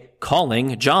 Okay,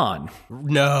 calling John.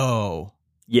 No.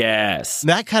 Yes.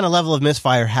 That kind of level of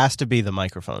misfire has to be the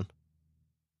microphone.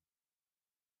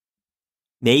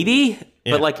 Maybe,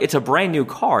 Yeah. but like it's a brand new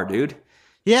car, dude.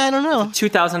 Yeah, I don't know.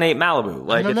 2008 Malibu.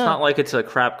 Like don't it's know. not like it's a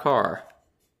crap car.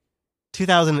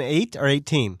 2008 or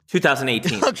 18?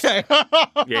 2018. Okay.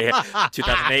 yeah.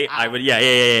 2008. I would. Yeah.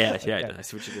 I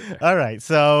see what you did there. All right.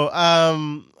 So,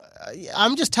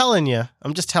 I'm just telling you.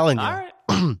 All right.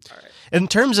 In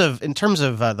terms of the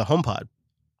HomePod,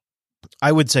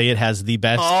 I would say it has the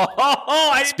best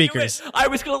I didn't speakers. do it. I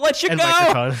was going to let you and go.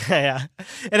 microphone. Yeah,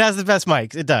 it has the best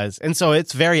mics. It does, and so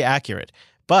it's very accurate.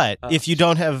 But if you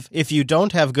don't have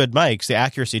good mics, the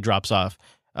accuracy drops off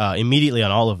immediately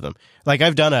on all of them. Like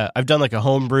I've done like a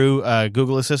homebrew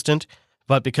Google Assistant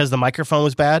but because the microphone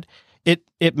was bad,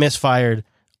 it misfired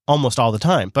almost all the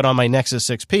time. But on my Nexus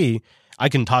 6P, I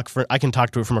can talk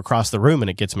to it from across the room and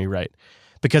it gets me right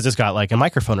because it's got like a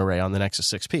microphone array on the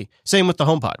Nexus 6P. Same with the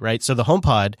HomePod, right? So the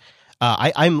HomePod,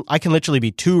 I can literally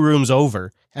be 2 rooms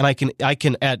over and I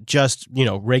can at just,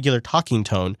 regular talking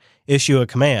tone issue a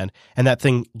command and that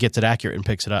thing gets it accurate and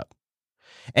picks it up.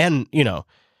 And,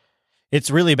 it's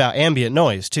really about ambient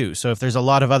noise too. So if there's a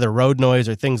lot of other road noise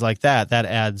or things like that, that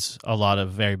adds a lot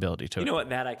of variability to it. You know what?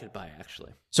 That I could buy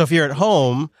actually. So if you're at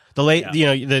home,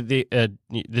 the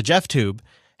Jeff Tube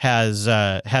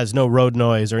has no road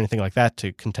noise or anything like that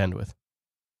to contend with.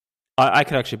 I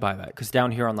could actually buy that because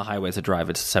down here on the highways I drive,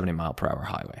 it's a 70-mile-per-hour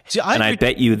highway. See, I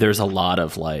bet you there's a lot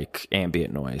of like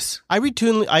ambient noise. I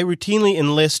routinely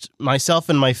enlist myself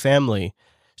and my family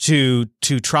to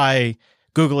try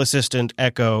Google Assistant,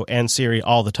 Echo, and Siri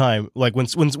all the time. Like when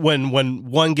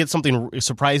one gets something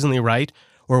surprisingly right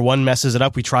or one messes it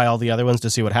up, we try all the other ones to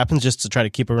see what happens, just to try to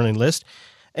keep a running list.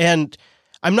 And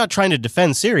I'm not trying to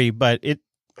defend Siri, but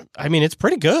it's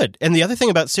pretty good. And the other thing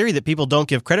about Siri that people don't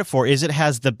give credit for is it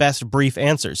has the best brief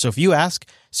answers. So if you ask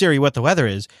Siri what the weather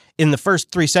is, in the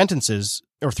first 3 sentences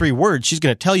or 3 words, she's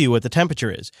going to tell you what the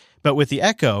temperature is. But with the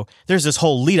Echo, there's this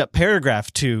whole lead-up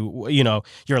paragraph to,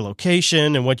 your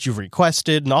location and what you've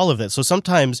requested and all of that. So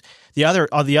sometimes the other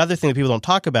thing that people don't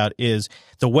talk about is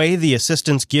the way the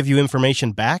assistants give you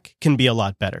information back can be a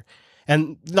lot better.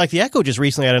 And like the Echo just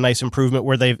recently had a nice improvement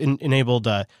where they've enabled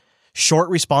short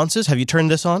responses. Have you turned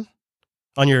this on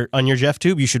your Jeff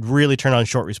Tube? You should really turn on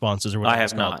short responses or whatever. I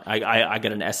have not. I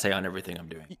get an essay on everything I'm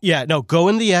doing. Yeah, no, go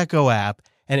in the Echo app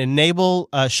and enable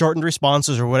shortened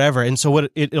responses or whatever. And so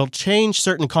it'll change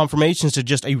certain confirmations to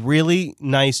just a really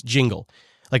nice jingle,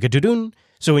 like a doo-doon.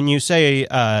 So when you say,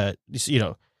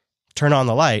 turn on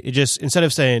the light, it just, instead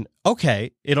of saying,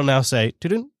 okay, it'll now say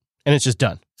doo-doon, and it's just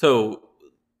done. So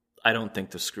I don't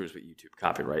think this screws with YouTube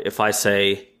copyright. If I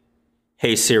say,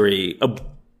 hey, Siri,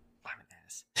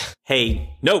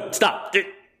 hey, no, stop.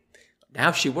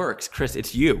 Now she works. Chris,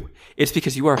 it's you. It's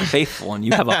because you are faithful and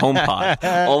you have a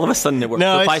HomePod. All of a sudden it works.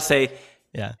 No, so if I say,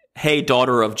 hey,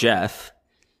 daughter of Jeff,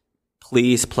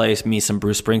 please play me some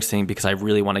Bruce Springsteen because I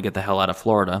really want to get the hell out of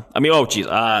Florida. I mean,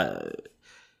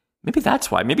 maybe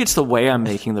that's why. Maybe it's the way I'm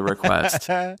making the request.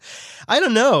 I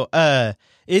don't know.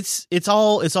 It's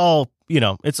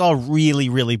all really,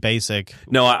 really basic.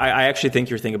 No, I actually think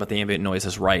your thing about the ambient noise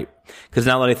is right. Because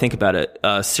now that I think about it,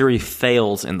 Siri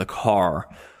fails in the car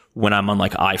when I'm on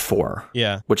like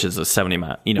I-4, which is a 70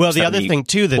 mile. Well, the other thing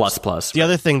too the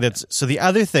other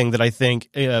thing that I think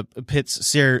pits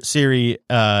Siri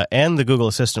and the Google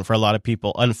Assistant for a lot of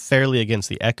people unfairly against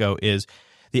the Echo is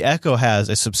the Echo has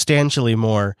a substantially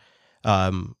more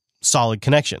solid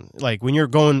connection. Like when you're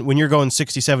going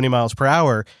 60, 70 miles per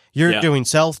hour, you're doing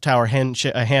cell tower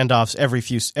handoffs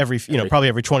probably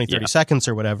every 20, 30 seconds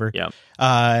or whatever. Yeah.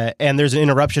 And there's an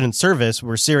interruption in service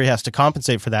where Siri has to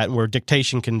compensate for that and where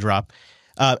dictation can drop.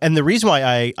 And the reason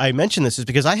why I mention this is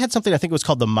because I had something, I think it was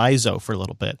called the Mizo for a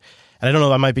little bit. And I don't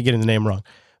know, I might be getting the name wrong.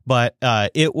 But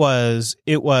it was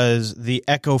the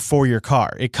Echo for your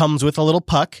car. It comes with a little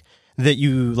puck that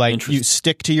you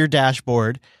stick to your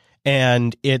dashboard,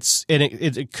 and it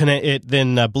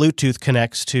then Bluetooth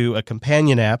connects to a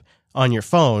companion app on your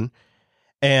phone,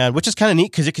 and which is kind of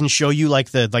neat because it can show you like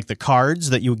the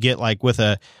cards that you would get like with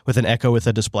an Echo with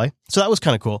a display. So that was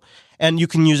kind of cool, and you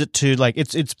can use it to like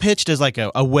it's pitched as like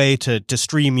a way to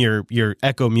stream your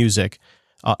Echo music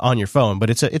on your phone,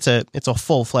 but it's a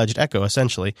full-fledged Echo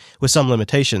essentially with some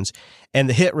limitations, and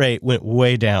the hit rate went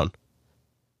way down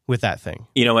with that thing.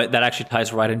 You know what? That actually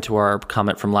ties right into our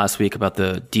comment from last week about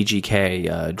the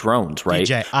DJI drones, right?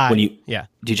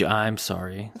 DJI. I'm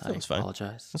sorry. I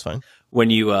apologize. That's fine. When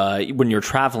you're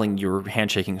traveling, you're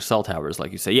handshaking cell towers,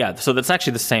 like you say. Yeah. So that's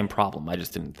actually the same problem. I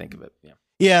just didn't think of it. Yeah.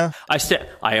 Yeah.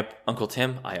 Uncle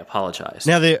Tim, I apologize.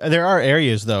 Now, there are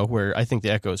areas, though, where I think the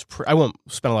Echo is... I won't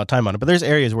spend a lot of time on it, but there's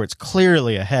areas where it's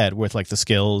clearly ahead with, like, the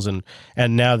skills, and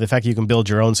now the fact that you can build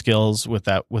your own skills with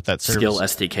that service. Skill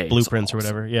SDK. Blueprints or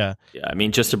whatever, yeah. Yeah, I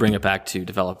mean, just to bring it back to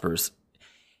developers,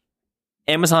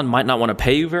 Amazon might not want to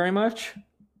pay you very much,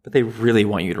 but they really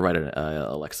want you to write an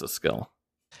Alexa skill.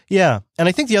 Yeah, and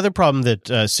I think the other problem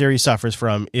that Siri suffers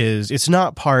from is it's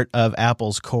not part of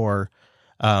Apple's core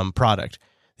product.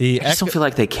 I just don't feel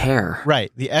like they care.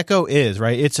 Right. The Echo is,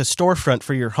 right? It's a storefront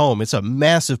for your home. It's a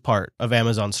massive part of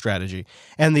Amazon's strategy.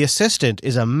 And the Assistant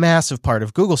is a massive part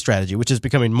of Google's strategy, which is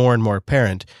becoming more and more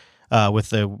apparent with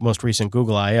the most recent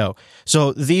Google I/O.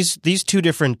 So these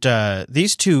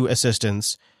two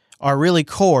assistants are really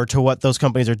core to what those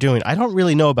companies are doing. I don't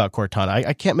really know about Cortana.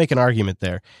 I can't make an argument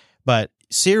there. But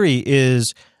Siri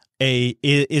is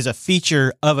is a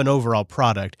feature of an overall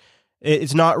product.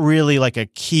 It's not really like a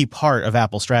key part of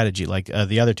Apple's strategy like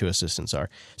the other two assistants are.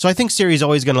 So I think Siri is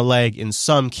always going to lag in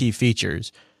some key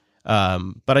features.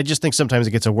 But I just think sometimes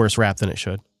it gets a worse rap than it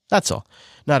should. That's all.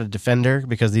 Not a defender,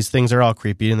 because these things are all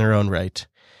creepy in their own right.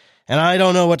 And I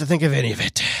don't know what to think of any of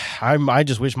it. I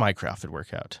just wish Minecraft would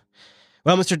work out.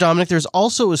 Well, Mr. Dominic, there's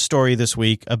also a story this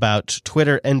week about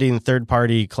Twitter ending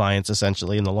third-party clients,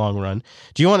 essentially, in the long run.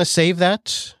 Do you want to save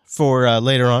that for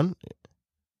later on?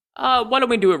 Why don't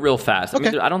we do it real fast? Okay.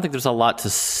 I mean, I don't think there's a lot to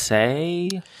say.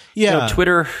 Yeah.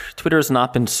 Twitter's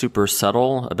not been super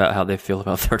subtle about how they feel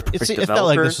about third-party developers. It felt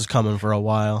like this was coming for a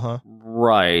while, huh?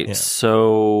 Right. Yeah.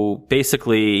 So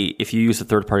basically, if you use a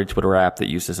third-party Twitter app that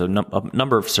uses a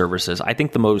number of services, I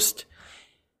think the most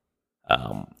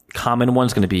common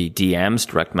one's going to be DMs,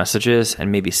 direct messages,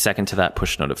 and maybe second to that,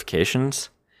 push notifications.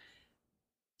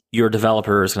 Your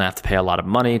developer is going to have to pay a lot of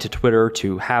money to Twitter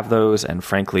to have those. And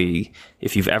frankly,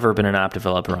 if you've ever been an app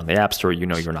developer on the App Store, you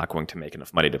know you're not going to make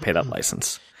enough money to pay that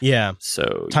license. Yeah.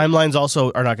 So timelines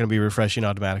also are not going to be refreshing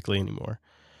automatically anymore.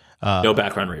 No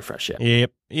background refresh yet.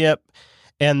 Yep.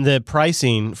 And the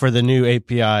pricing for the new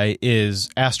API is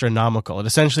astronomical. It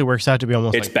essentially works out to be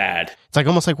almost bad. It's like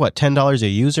almost like what, $10 a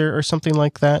user or something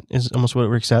like that is almost what it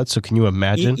works out. So can you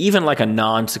imagine? Even like a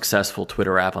non-successful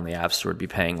Twitter app on the App Store would be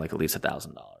paying like at least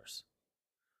 $1,000,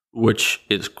 which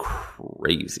is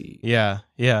crazy. Yeah.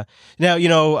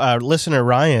 Now, listener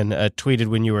Ryan tweeted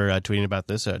when you were tweeting about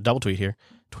this, double tweet here.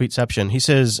 Tweetception. He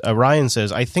says, Ryan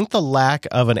says, I think the lack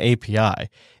of an API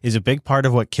is a big part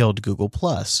of what killed Google+.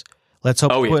 Let's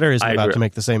hope Twitter isn't about to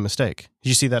make the same mistake. Did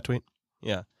you see that tweet?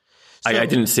 Yeah. So, I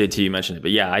didn't see it till you mentioned it, but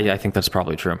yeah, I think that's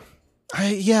probably true.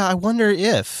 I wonder.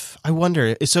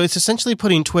 So it's essentially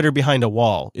putting Twitter behind a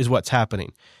wall is what's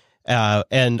happening.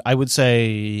 And I would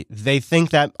say I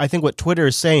think what Twitter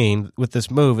is saying with this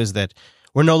move is that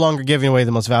we're no longer giving away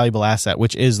the most valuable asset,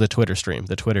 which is the Twitter stream,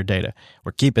 the Twitter data.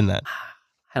 We're keeping that.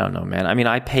 I don't know, man. I mean,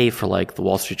 I pay for like the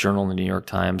Wall Street Journal and the New York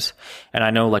Times, and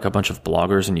I know like a bunch of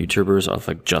bloggers and YouTubers have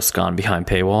like just gone behind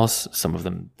paywalls. Some of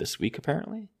them this week,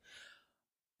 apparently.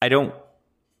 I don't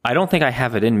think I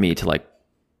have it in me to like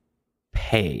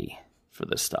pay for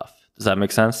this stuff. Does that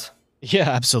make sense? Yeah,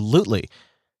 absolutely.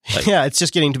 Yeah, it's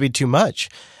just getting to be too much.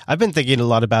 I've been thinking a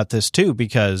lot about this too,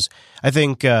 because I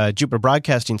think Jupiter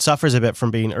Broadcasting suffers a bit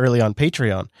from being early on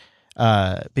Patreon.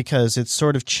 Because it's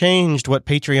sort of changed what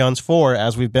Patreon's for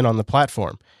as we've been on the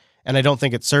platform. And I don't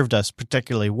think it served us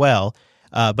particularly well.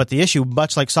 But the issue,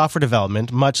 much like software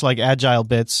development, much like Agile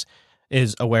Bits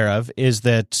is aware of, is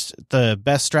that the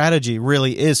best strategy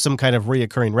really is some kind of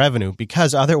reoccurring revenue,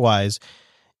 because otherwise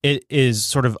it is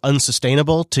sort of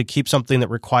unsustainable to keep something that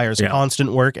requires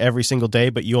constant work every single day,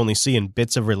 but you only see in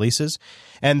bits of releases.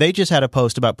 And they just had a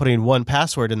post about putting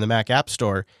 1Password in the Mac App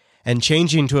Store and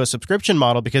changing to a subscription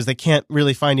model because they can't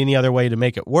really find any other way to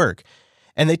make it work.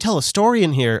 And they tell a story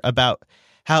in here about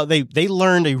how they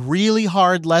learned a really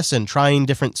hard lesson trying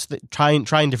different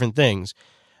things.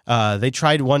 They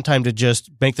tried one time to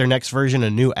just make their next version a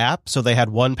new app, so they had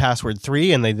 1Password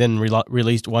 3, and they then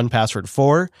released 1Password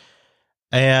 4,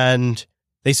 and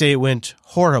they say it went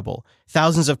horrible.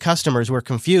 Thousands of customers were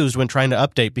confused when trying to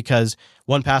update because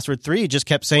 1Password 3 just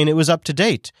kept saying it was up to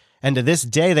date. And to this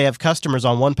day, they have customers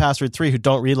on 1Password 3 who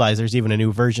don't realize there's even a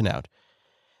new version out.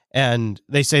 And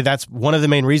they say that's one of the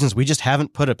main reasons we just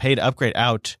haven't put a paid upgrade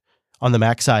out on the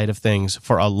Mac side of things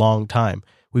for a long time.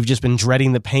 We've just been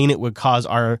dreading the pain it would cause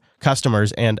our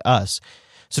customers and us.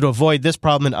 So to avoid this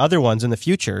problem and other ones in the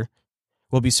future,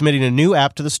 we'll be submitting a new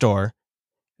app to the store,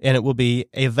 and it will be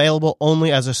available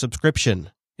only as a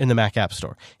subscription in the Mac App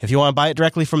Store. If you want to buy it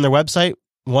directly from their website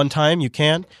one time, you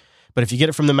can. But if you get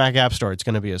it from the Mac App Store, it's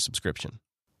going to be a subscription.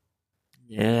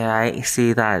 Yeah, I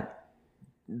see that.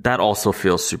 That also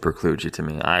feels super kludgy to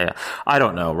me. I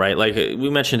don't know, right? Like we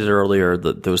mentioned it earlier,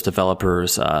 those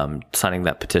developers signing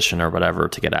that petition or whatever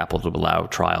to get Apple to allow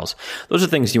trials. Those are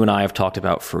things you and I have talked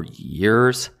about for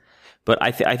years. But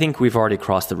I think we've already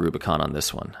crossed the Rubicon on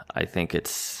this one. I think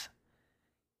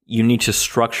you need to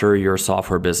structure your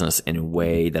software business in a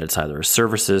way that it's either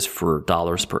services for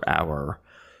dollars per hour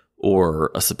or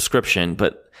a subscription,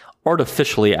 but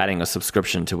artificially adding a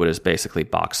subscription to what is basically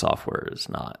box software is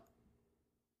not.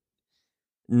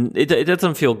 It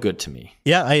doesn't feel good to me.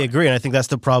 Yeah, I agree. And I think that's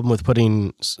the problem with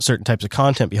putting certain types of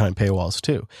content behind paywalls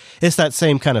too. It's that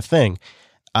same kind of thing.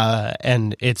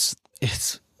 And it's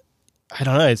I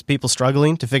don't know, it's people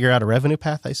struggling to figure out a revenue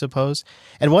path, I suppose.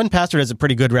 And 1Password has a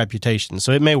pretty good reputation,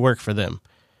 so it may work for them.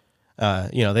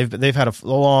 They've had a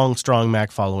long, strong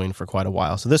Mac following for quite a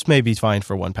while, so this may be fine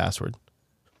for 1Password.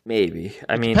 Maybe.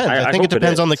 I mean, Depends. I think it hope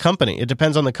depends on the is. company. It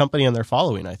depends on the company and their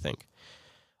following, I think.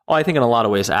 Oh, I think in a lot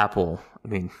of ways, Apple, I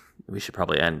mean, we should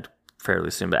probably end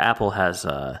fairly soon, but Apple has,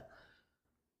 I'm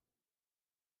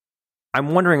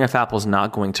wondering if Apple's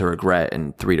not going to regret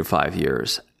in 3 to 5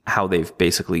 years how they've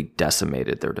basically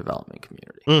decimated their development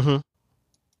community.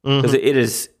 Because it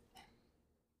is,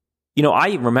 you know,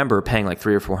 I remember paying like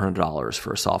 $300 or $400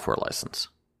 for a software license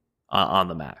on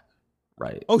the Mac,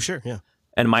 right? Oh, sure, yeah.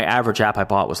 And my average app I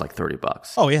bought was like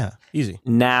 $30. Oh, yeah, easy.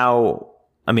 Now,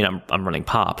 I mean, I'm running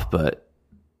Pop, but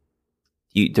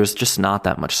there's just not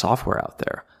that much software out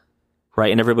there,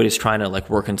 right? And everybody's trying to like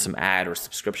work in some ad or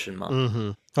subscription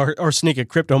model, or sneak a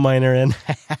crypto miner in.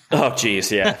 Oh,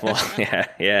 geez, yeah. Well,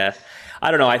 yeah.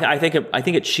 I don't know. I think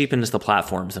it cheapens the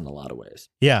platforms in a lot of ways.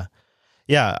 Yeah,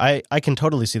 I can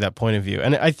totally see that point of view,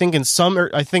 and I think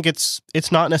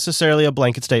it's not necessarily a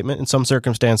blanket statement. In some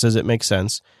circumstances, it makes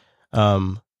sense,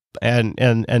 and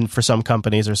for some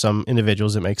companies or some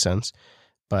individuals, it makes sense.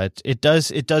 But it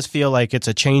does feel like it's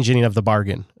a changing of the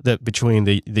bargain that between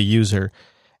the user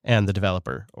and the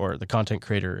developer, or the content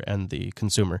creator and the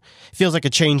consumer. It feels like a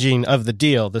changing of the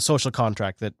deal, the social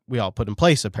contract that we all put in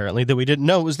place, apparently, that we didn't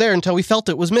know was there until we felt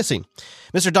it was missing.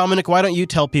 Mr. Dominic, why don't you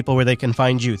tell people where they can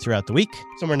find you throughout the week?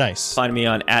 Somewhere nice. Find me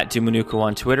on @Dumunuku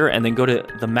on Twitter, and then go to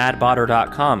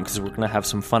themadbotter.com, because we're going to have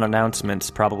some fun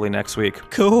announcements probably next week.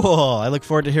 Cool. I look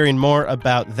forward to hearing more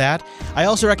about that. I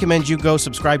also recommend you go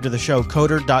subscribe to the show,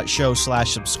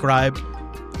 coder.show/subscribe.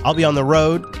 I'll be on the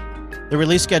road. The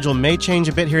release schedule may change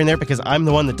a bit here and there because I'm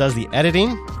the one that does the editing.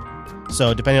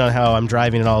 So depending on how I'm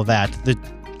driving and all that, the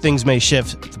things may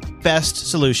shift. The best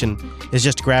solution is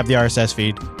just to grab the RSS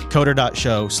feed,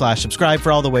 coder.show/subscribe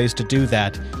for all the ways to do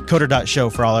that, coder.show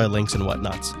for all our links and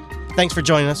whatnots. Thanks for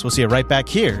joining us. We'll see you right back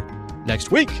here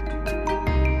next week.